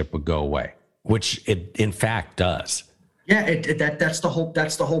relationship would go away, which it in fact does. Yeah, that's the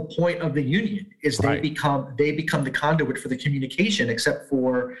whole point of the union is they Right. become the conduit for the communication, except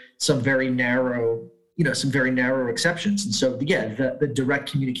for some very narrow exceptions. And so the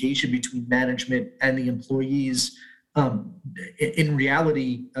direct communication between management and the employees in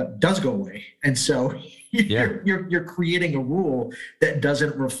reality does go away. And so you're creating a rule that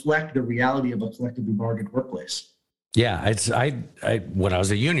doesn't reflect the reality of a collectively bargained workplace. Yeah, I when I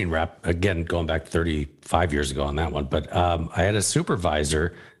was a union rep, again going back 35 years ago on that one, but I had a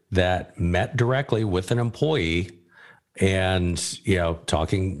supervisor that met directly with an employee, and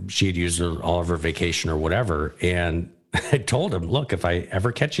talking, she'd used all of her vacation or whatever, and I told him, look, if I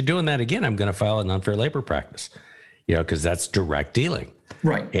ever catch you doing that again, I'm going to file an unfair labor practice, because that's direct dealing,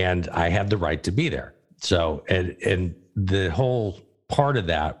 right? And I had the right to be there. So and the whole part of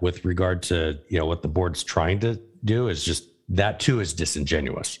that with regard to what the board's trying to do is just that too is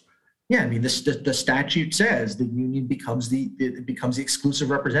disingenuous. Yeah, I mean, the statute says the union becomes the exclusive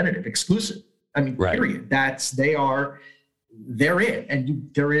representative. Exclusive. I mean, right. Period. They're it,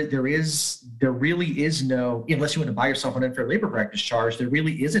 and there really is no, unless you want to buy yourself an unfair labor practice charge, there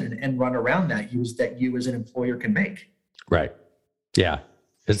really isn't an end run around that you as an employer can make. Right. Yeah.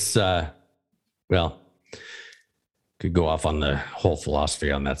 It's could go off on the whole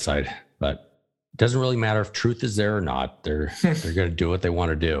philosophy on that side, but it doesn't really matter if truth is there or not. They're going to do what they want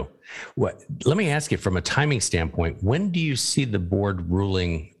to do. Let me ask you, from a timing standpoint, when do you see the board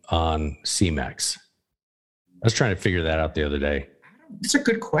ruling on CMEX? I was trying to figure that out the other day. It's a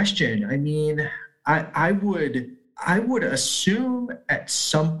good question. I mean, I would assume at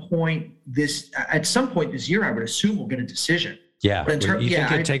some point this year, I would assume we'll get a decision. Yeah. You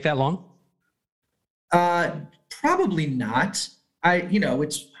think it'd take that long? Probably not.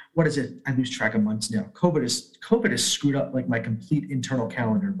 It's, what is it? I lose track of months now. COVID has screwed up like my complete internal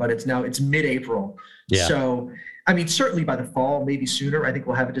calendar, but it's mid-April. Yeah. So, I mean, certainly by the fall, maybe sooner, I think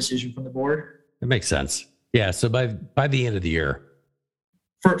we'll have a decision from the board. It makes sense. Yeah. So by the end of the year.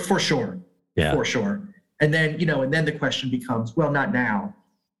 For sure. Yeah. For sure. And then, then the question becomes, well, not now,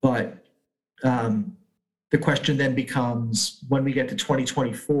 but the question then becomes, when we get to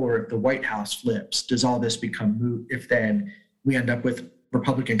 2024, if the White House flips, does all this become moot if then we end up with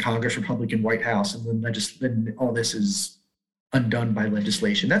Republican Congress, Republican White House, and then all this is undone by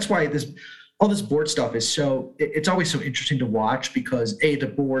legislation? That's why all this board stuff is it's always so interesting to watch, because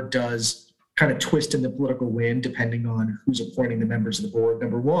the board does kind of twist in the political wind depending on who's appointing the members of the board,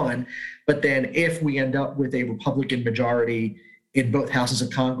 number one. But then if we end up with a Republican majority in both houses of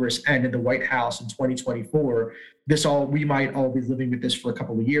Congress and in the White House in 2024, we might all be living with this for a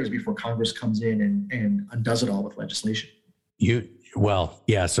couple of years before Congress comes in and undoes it all with legislation.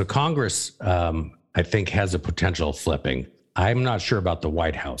 So Congress, I think, has a potential of flipping. I'm not sure about the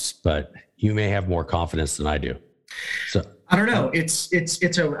White House, but you may have more confidence than I do. So I don't know.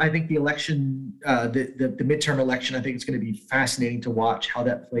 I think the election, the midterm election, I think it's going to be fascinating to watch how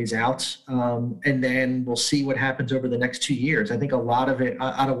that plays out. And then we'll see what happens over the next 2 years. I think a lot of it,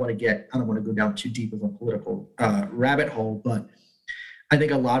 I don't want to go down too deep of a political rabbit hole, but I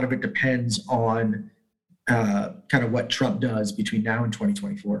think a lot of it depends on kind of what Trump does between now and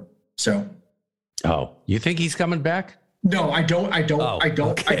 2024. So. Oh, you think he's coming back? No, I don't. I don't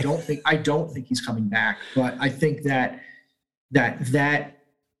think he's coming back. But I think that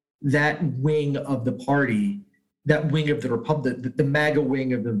wing of the party, that wing of the MAGA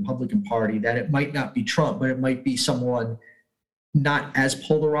wing of the Republican Party, that it might not be Trump, but it might be someone not as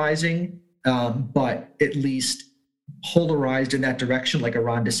polarizing, but at least polarized in that direction, like a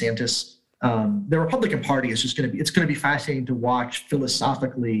Ron DeSantis The Republican Party is just it's going to be fascinating to watch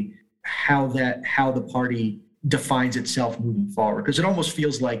philosophically how the party defines itself moving forward, because it almost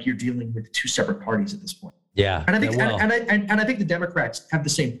feels like you're dealing with two separate parties at this point. Yeah. And I think and I think the Democrats have the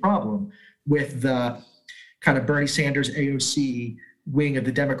same problem with the kind of Bernie Sanders AOC wing of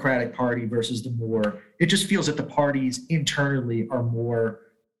the Democratic Party versus it just feels that the parties internally are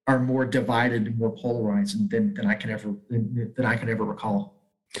more divided and more polarized than I can ever recall.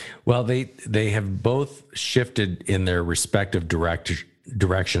 Well, they have both shifted in their respective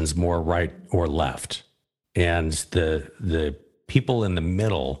directions, more right or left. And the people in the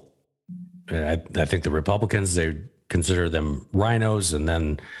middle, I think the Republicans, they consider them rhinos, and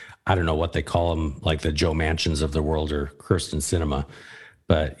then I don't know what they call them, like the Joe Manchins of the world or Kirsten Sinema.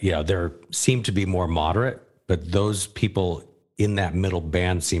 But yeah, they seem to be more moderate, but those people in that middle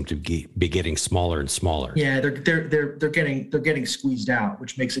band seem to be getting smaller and smaller. Yeah, they're getting squeezed out,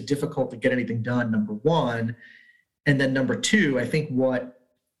 which makes it difficult to get anything done, number one. And then number two, I think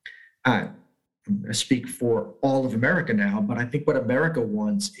I speak for all of America now, but I think what America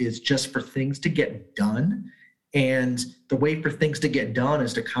wants is just for things to get done. And the way for things to get done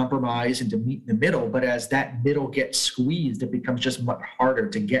is to compromise and to meet in the middle. But as that middle gets squeezed, it becomes just much harder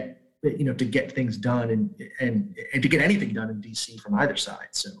to get things done and to get anything done in DC from either side.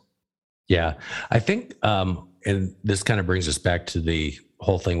 So, yeah, I think, and this kind of brings us back to the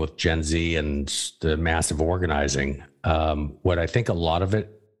whole thing with Gen Z and the massive organizing. What I think a lot of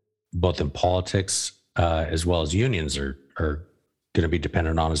it, both in politics as well as unions, are going to be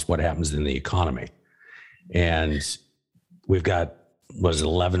dependent on is what happens in the economy. And we've got, was it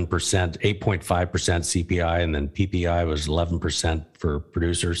 11%, 8.5% CPI, and then PPI was 11% for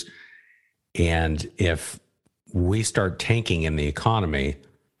producers. And if we start tanking in the economy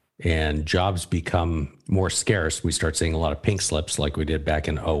and jobs become more scarce, we start seeing a lot of pink slips like we did back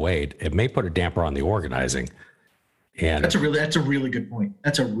in 2008, it may put a damper on the organizing. And that's a really good point.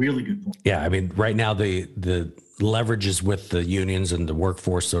 That's a really good point. Yeah, I mean, right now the leverage is with the unions and the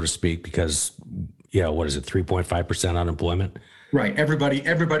workforce, so to speak, because what is it, 3.5% unemployment? Right. Everybody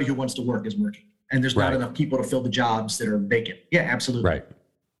who wants to work is working, and there's not enough people to fill the jobs that are vacant. Yeah, absolutely. Right.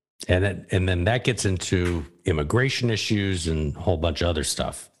 And then that gets into immigration issues and a whole bunch of other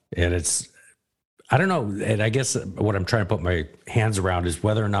stuff. And I don't know. And I guess what I'm trying to put my hands around is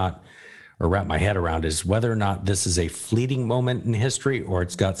whether or not, or wrap my head around, is whether or not this is a fleeting moment in history or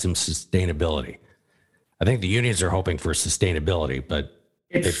it's got some sustainability. I think the unions are hoping for sustainability, but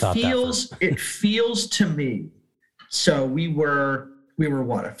it feels to me. So we were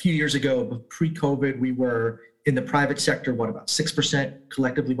what, a few years ago, pre-COVID, we were in the private sector, about 6%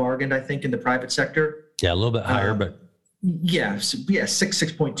 collectively bargained, I think, in the private sector. Yeah, a little bit higher, but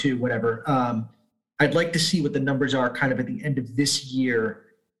 6.2, whatever. I'd like to see what the numbers are kind of at the end of this year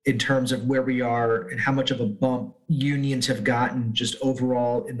in terms of where we are and how much of a bump unions have gotten just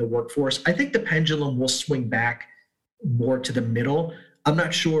overall in the workforce. I think the pendulum will swing back more to the middle. I'm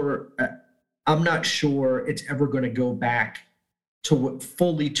not sure it's ever going to go back to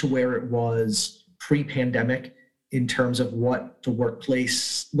fully to where it was pre-pandemic in terms of what the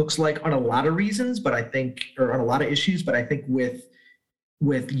workplace looks like on a lot of reasons, but I think, or on a lot of issues, but I think with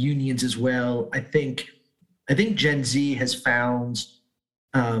unions as well, I think Gen Z has found,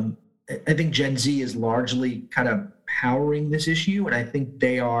 I think Gen Z is largely kind of powering this issue. And I think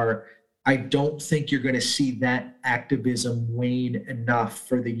I don't think you're going to see that activism wane enough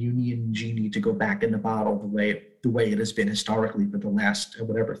for the union genie to go back in the bottle the way it has been historically for the last,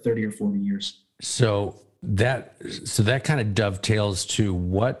 30 or 40 years. So that kind of dovetails to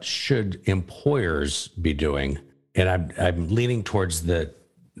what should employers be doing? And I'm leaning towards the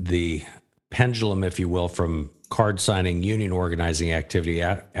pendulum, if you will, from card signing, union organizing activity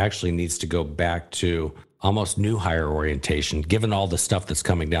actually needs to go back to almost new hire orientation, given all the stuff that's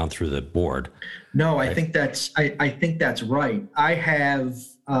coming down through the board. No, I think that's right.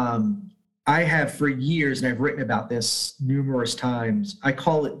 I have for years, and I've written about this numerous times, I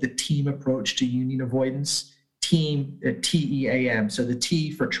call it the team approach to union avoidance. Team, TEAM. So the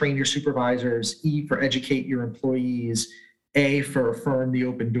T for train your supervisors, E for educate your employees, A for affirm the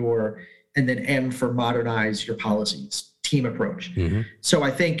open door, and then M for modernize your policies. Team approach. Mm-hmm. So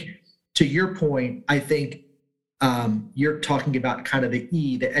I think, to your point, I think you're talking about kind of the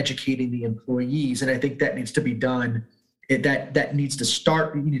E, the educating the employees, and I think that needs to be done. That needs to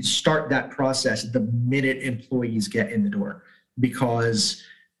start. You need to start that process the minute employees get in the door, because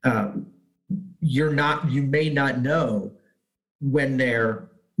you may not know when they're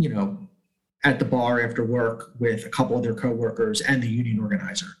at the bar after work with a couple of their coworkers and the union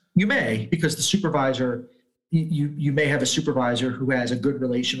organizer. You may, because the supervisor you may have a supervisor who has a good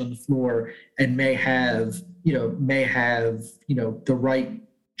relation on the floor and may have the right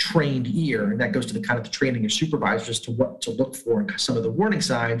trained ear, and that goes to the kind of the training of supervisors to what to look for and some of the warning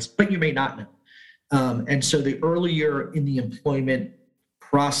signs, but you may not know. And so the earlier in the employment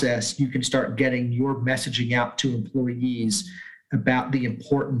process you can start getting your messaging out to employees about the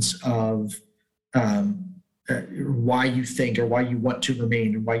importance of why you think or why you want to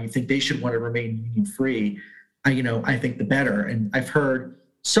remain and why you think they should want to remain union free, I think the better. And I've heard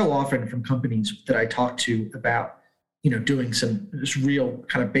so often from companies that I talk to about, doing some just real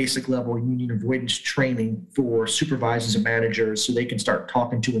kind of basic level union avoidance training for supervisors and managers so they can start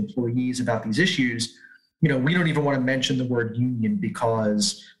talking to employees about these issues. We don't even want to mention the word union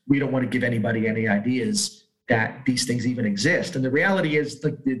because we don't want to give anybody any ideas that these things even exist. And the reality is,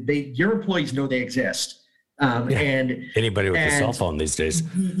 like, your employees know they exist. And anybody with a cell phone these days.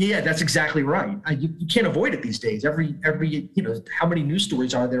 Yeah, that's exactly right. You can't avoid it these days. Every how many news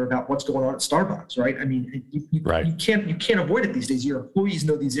stories are there about what's going on at Starbucks, right? I mean, you can't avoid it these days. Your employees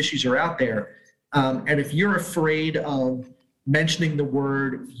know these issues are out there, and if you're afraid of mentioning the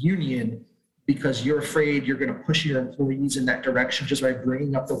word union because you're afraid you're going to push your employees in that direction just by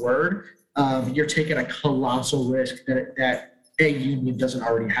bringing up the word, you're taking a colossal risk that a union doesn't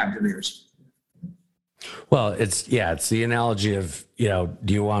already have your ears. Well, it's the analogy of, do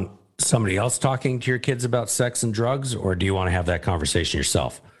you want somebody else talking to your kids about sex and drugs, or do you want to have that conversation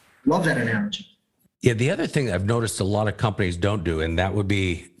yourself? Love that analogy. Yeah. The other thing I've noticed a lot of companies don't do, and that would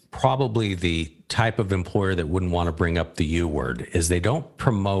be probably the type of employer that wouldn't want to bring up the U word, is they don't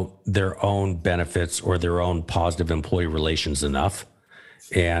promote their own benefits or their own positive employee relations enough.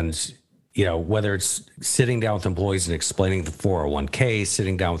 And, whether it's sitting down with employees and explaining the 401k,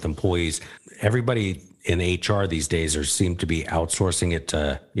 sitting down with employees, everybody in HR these days seem to be outsourcing it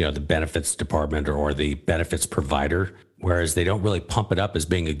to, the benefits department or the benefits provider, whereas they don't really pump it up as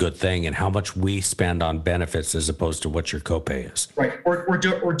being a good thing and how much we spend on benefits as opposed to what your copay is. Right. Or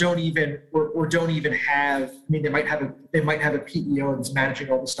don't even have, I mean, they might have a PEO that's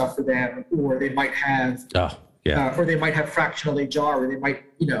managing all the stuff for them, or they might have, or they might have fractional HR, or they might,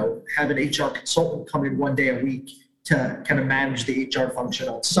 have an HR consultant come in one day a week to kind of manage the HR function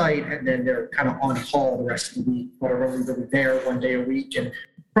on site, and then they're kind of on call the rest of the week, but are only really there one day a week. And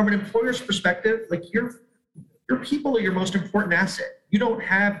from an employer's perspective, like your people are your most important asset. You don't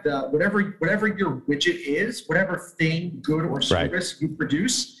have the whatever your widget is, whatever thing, good or service you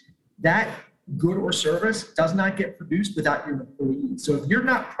produce, that good or service does not get produced without your employees. So if you're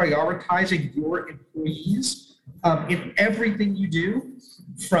not prioritizing your employees in everything you do,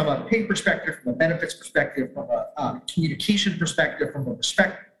 from a pay perspective, from a benefits perspective, from a communication perspective, from a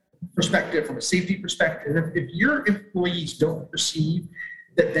respect perspective, from a safety perspective, if your employees don't perceive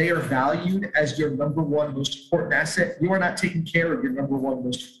that they are valued as your number one most important asset, you are not taking care of your number one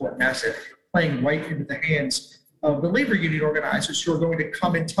most important asset, playing right into the hands of the labor union organizers who are going to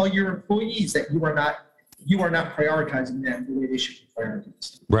come and tell your employees that you are not prioritizing them the way they should be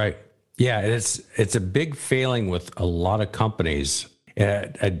prioritized. Right. Yeah, it's a big failing with a lot of companies.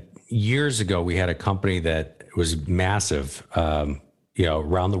 Years ago, we had a company that was massive,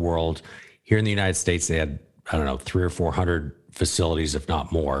 around the world. Here in the United States, they had, 300 or 400 facilities, if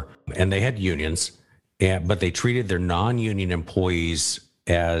not more. And they had unions, but they treated their non-union employees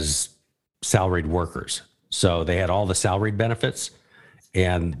as salaried workers. So they had all the salaried benefits,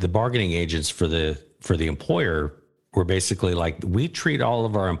 and the bargaining agents for the employer were basically like, we treat all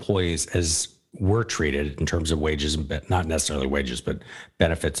of our employees as we're treated in terms of wages, not necessarily wages, but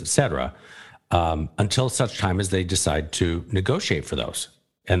benefits, et cetera, until such time as they decide to negotiate for those.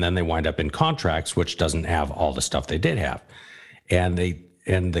 And then they wind up in contracts, which doesn't have all the stuff they did have. And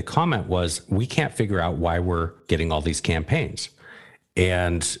the comment was, we can't figure out why we're getting all these campaigns.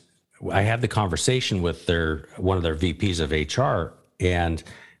 And I had the conversation with one of their VPs of HR, and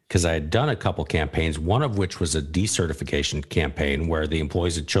because I had done a couple campaigns, one of which was a decertification campaign where the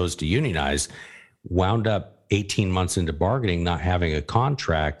employees that chose to unionize wound up 18 months into bargaining, not having a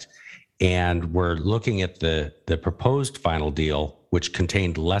contract, and were looking at the proposed final deal, which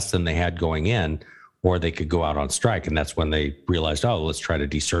contained less than they had going in, or they could go out on strike. And that's when they realized, let's try to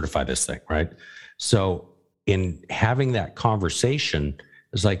decertify this thing, right? So in having that conversation,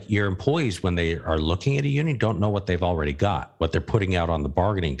 it's like your employees, when they are looking at a union, don't know what they've already got, what they're putting out on the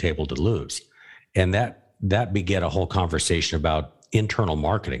bargaining table to lose. And that beget a whole conversation about internal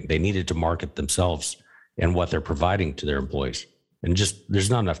marketing. They needed to market themselves and what they're providing to their employees. And just, there's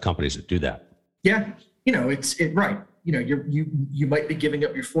not enough companies that do that. Yeah. Right. You might be giving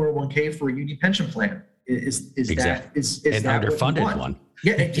up your 401k for a union pension plan. Is exactly. that an underfunded one?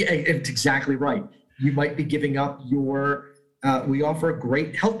 Yeah, it's exactly right. You might be giving up your, we offer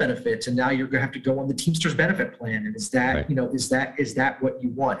great health benefits, and now you're going to have to go on the Teamsters benefit plan. And is that, Right. is that what you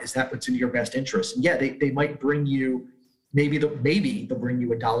want? Is that what's in your best interest? And yeah, they might bring you, maybe they'll bring you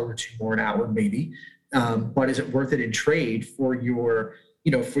 $1 or $2 more an hour, maybe. But is it worth it in trade for your,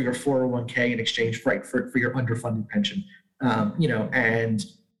 for your 401k in exchange for your underfunded pension?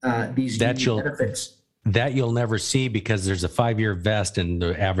 These benefits. That you'll never see because there's a 5-year vest and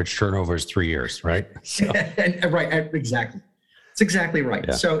the average turnover is 3 years, right? So. Right, exactly. It's exactly right.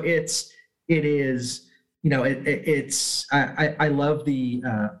 Yeah. So I love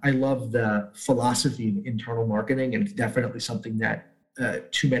the philosophy of internal marketing, and it's definitely something that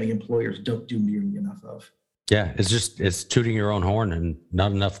too many employers don't do nearly enough of. Yeah, it's tooting your own horn, and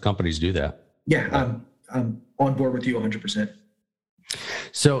not enough companies do that. Yeah, I'm on board with you 100%.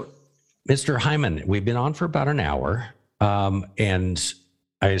 So, Mr. Hyman, we've been on for about an hour, and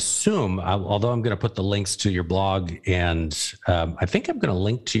I assume, although I'm going to put the links to your blog, and I think I'm going to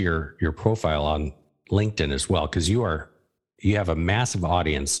link to your profile on LinkedIn as well, because you have a massive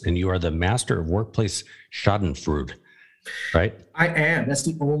audience, and you are the master of workplace Schadenfreude, right? I am. That's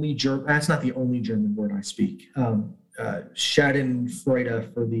not the only German word I speak.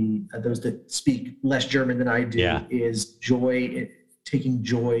 Schadenfreude, for those that speak less German than I do, is joy. Taking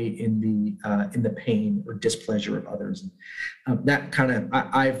joy in the pain or displeasure of others. That kind of,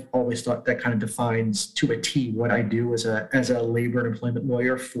 I've always thought that kind of defines to a T what I do as a labor and employment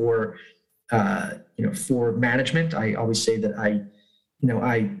lawyer for management. I always say that I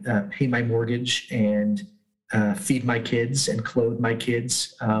pay my mortgage and feed my kids and clothe my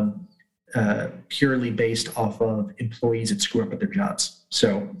kids purely based off of employees that screw up at their jobs.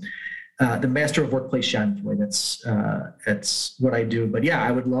 So the master of workplace Schadenfreude, that's what I do. But yeah, I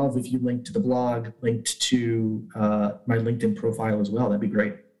would love if you linked to the blog, linked to my LinkedIn profile as well. That'd be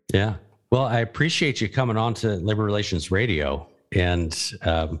great. Yeah. Well, I appreciate you coming on to Labor Relations Radio, and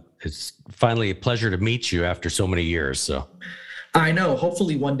it's finally a pleasure to meet you after so many years. So I know,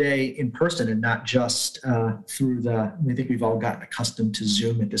 hopefully one day in person and not just through I think we've all gotten accustomed to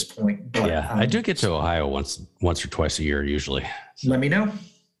Zoom at this point. But, yeah, I do get to Ohio once or twice a year usually. So. Let me know.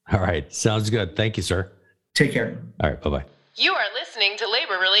 All right. Sounds good. Thank you, sir. Take care. All right. Bye-bye. You are listening to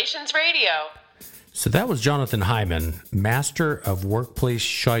Labor Relations Radio. So that was Jonathan Hyman, master of workplace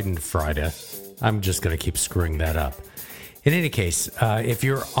Schadenfreude. I'm just going to keep screwing that up. In any case, if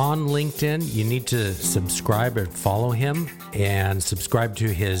you're on LinkedIn, you need to subscribe and follow him, and subscribe to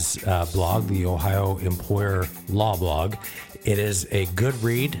his blog, the Ohio Employer Law Blog. It is a good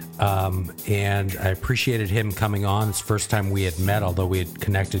read, and I appreciated him coming on. It's the first time we had met, although we had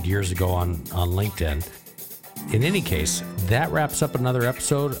connected years ago on LinkedIn. In any case, that wraps up another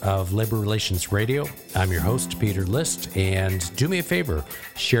episode of Labor Relations Radio. I'm your host, Peter List, and do me a favor,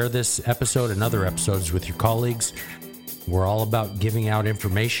 share this episode and other episodes with your colleagues. We're all about giving out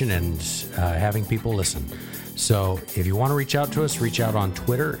information and having people listen. So if you want to reach out to us, reach out on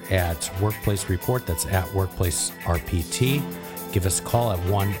Twitter at Workplace Report. That's at Workplace RPT. Give us a call at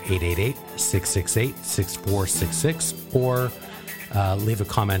 1-888-668-6466, or leave a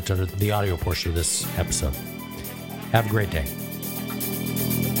comment under the audio portion of this episode. Have a great day.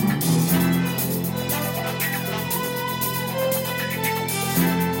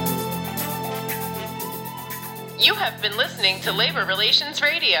 You have been listening to Labor Relations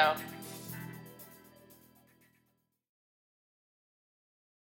Radio.